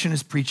 creation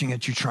is preaching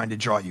at you, trying to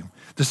draw you.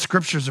 The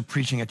scriptures are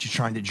preaching at you,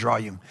 trying to draw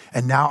you.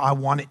 And now I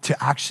want it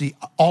to actually,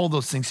 all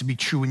those things to be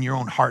true in your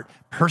own heart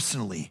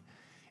personally.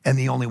 And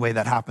the only way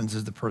that happens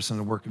is the person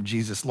and the work of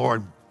Jesus.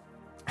 Lord,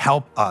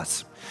 help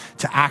us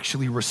to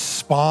actually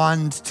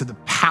respond to the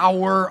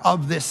power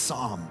of this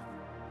psalm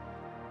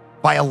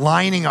by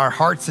aligning our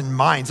hearts and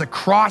minds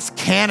across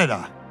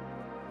Canada.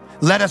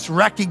 Let us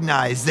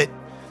recognize that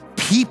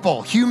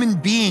people, human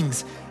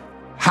beings,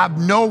 have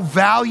no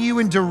value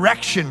and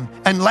direction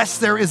unless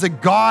there is a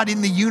God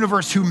in the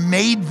universe who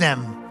made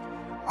them.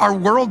 Our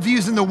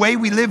worldviews and the way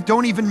we live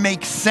don't even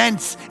make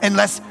sense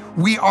unless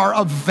we are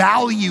of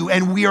value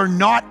and we are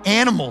not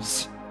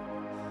animals.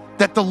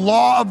 That the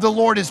law of the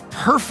Lord is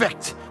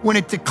perfect when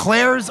it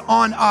declares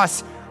on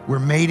us, we're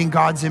made in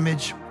God's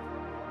image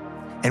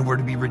and we're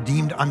to be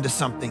redeemed unto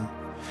something.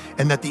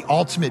 And that the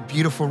ultimate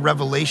beautiful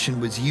revelation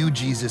was you,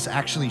 Jesus,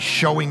 actually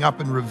showing up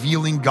and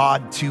revealing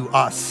God to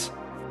us.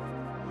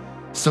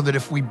 So that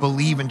if we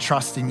believe and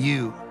trust in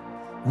you,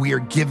 we are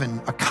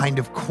given a kind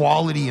of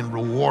quality and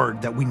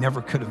reward that we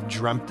never could have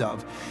dreamt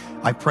of.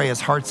 I pray as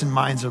hearts and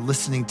minds are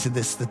listening to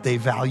this, that they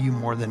value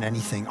more than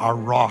anything our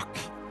rock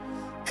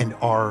and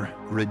our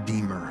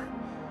Redeemer.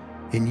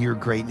 In your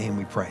great name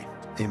we pray,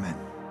 amen.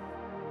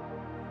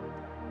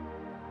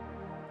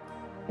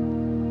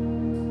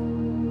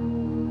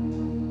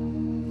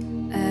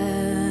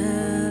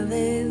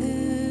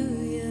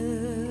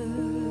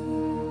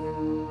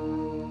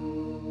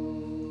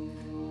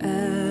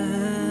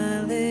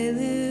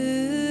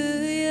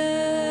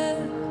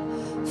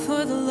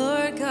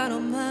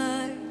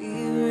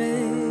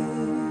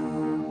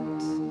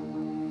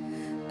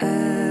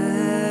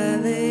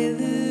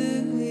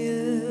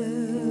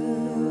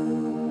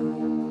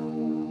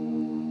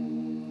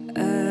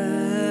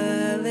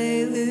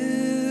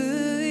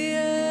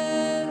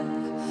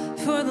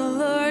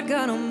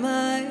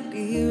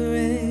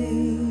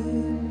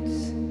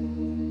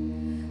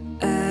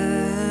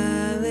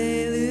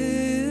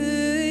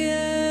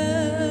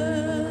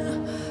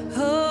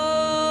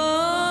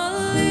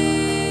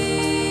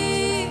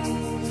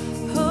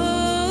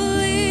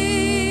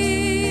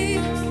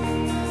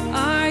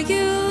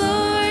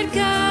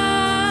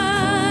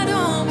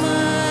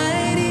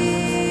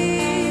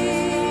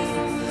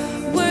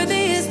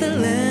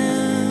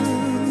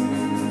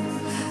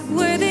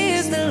 Worthy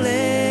is the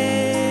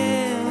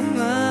Lamb.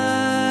 Amen.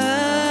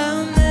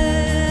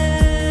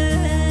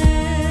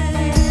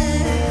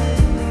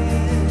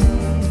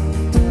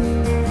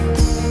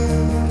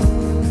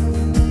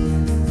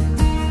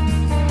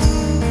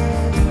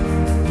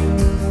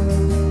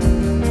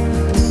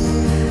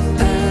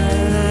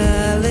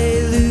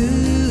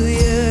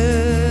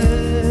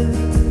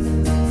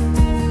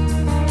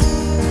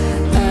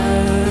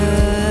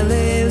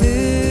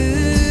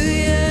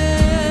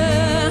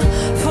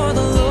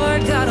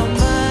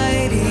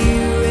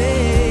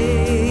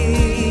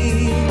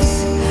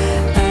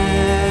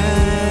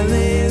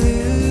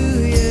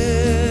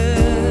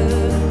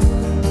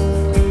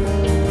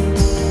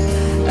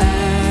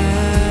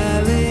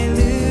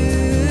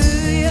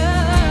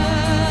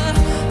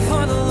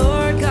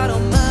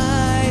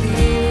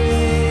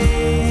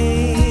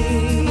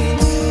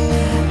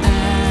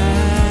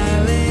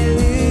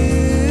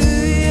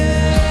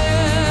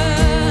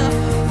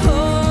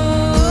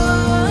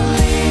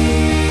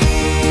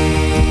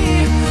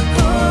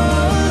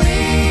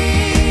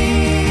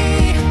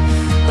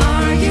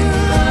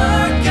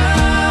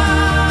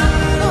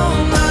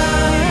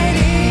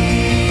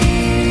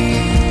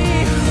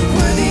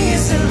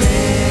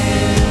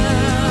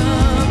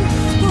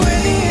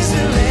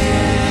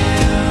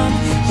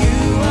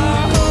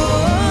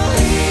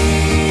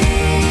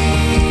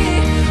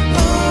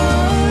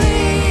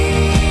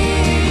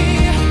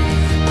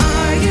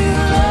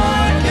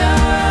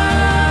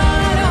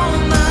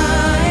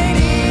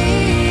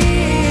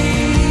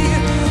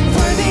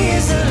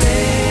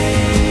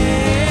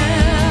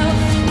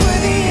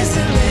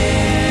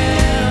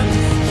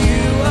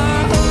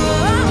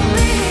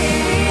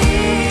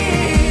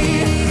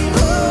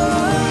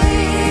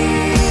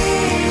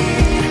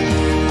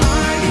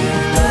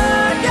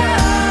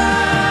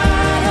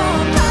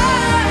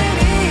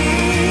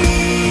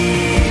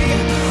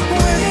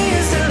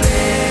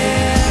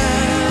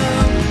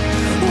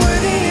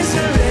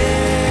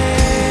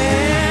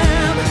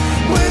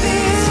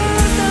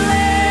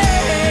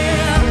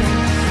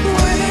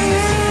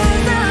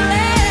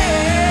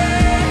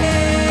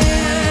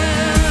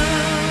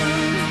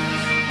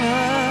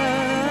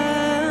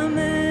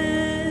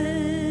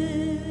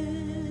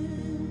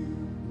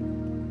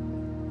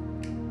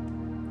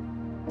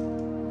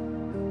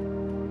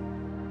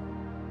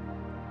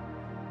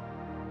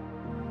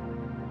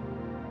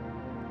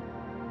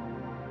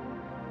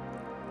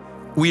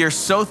 We are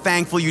so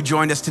thankful you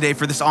joined us today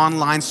for this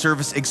online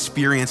service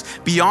experience.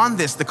 Beyond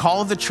this, the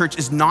call of the church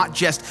is not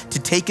just to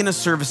take in a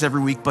service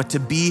every week, but to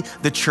be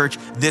the church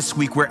this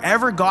week.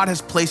 Wherever God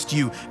has placed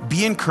you,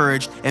 be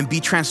encouraged and be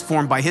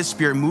transformed by His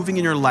Spirit moving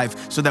in your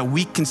life so that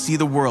we can see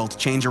the world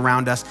change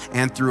around us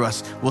and through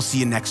us. We'll see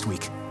you next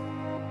week.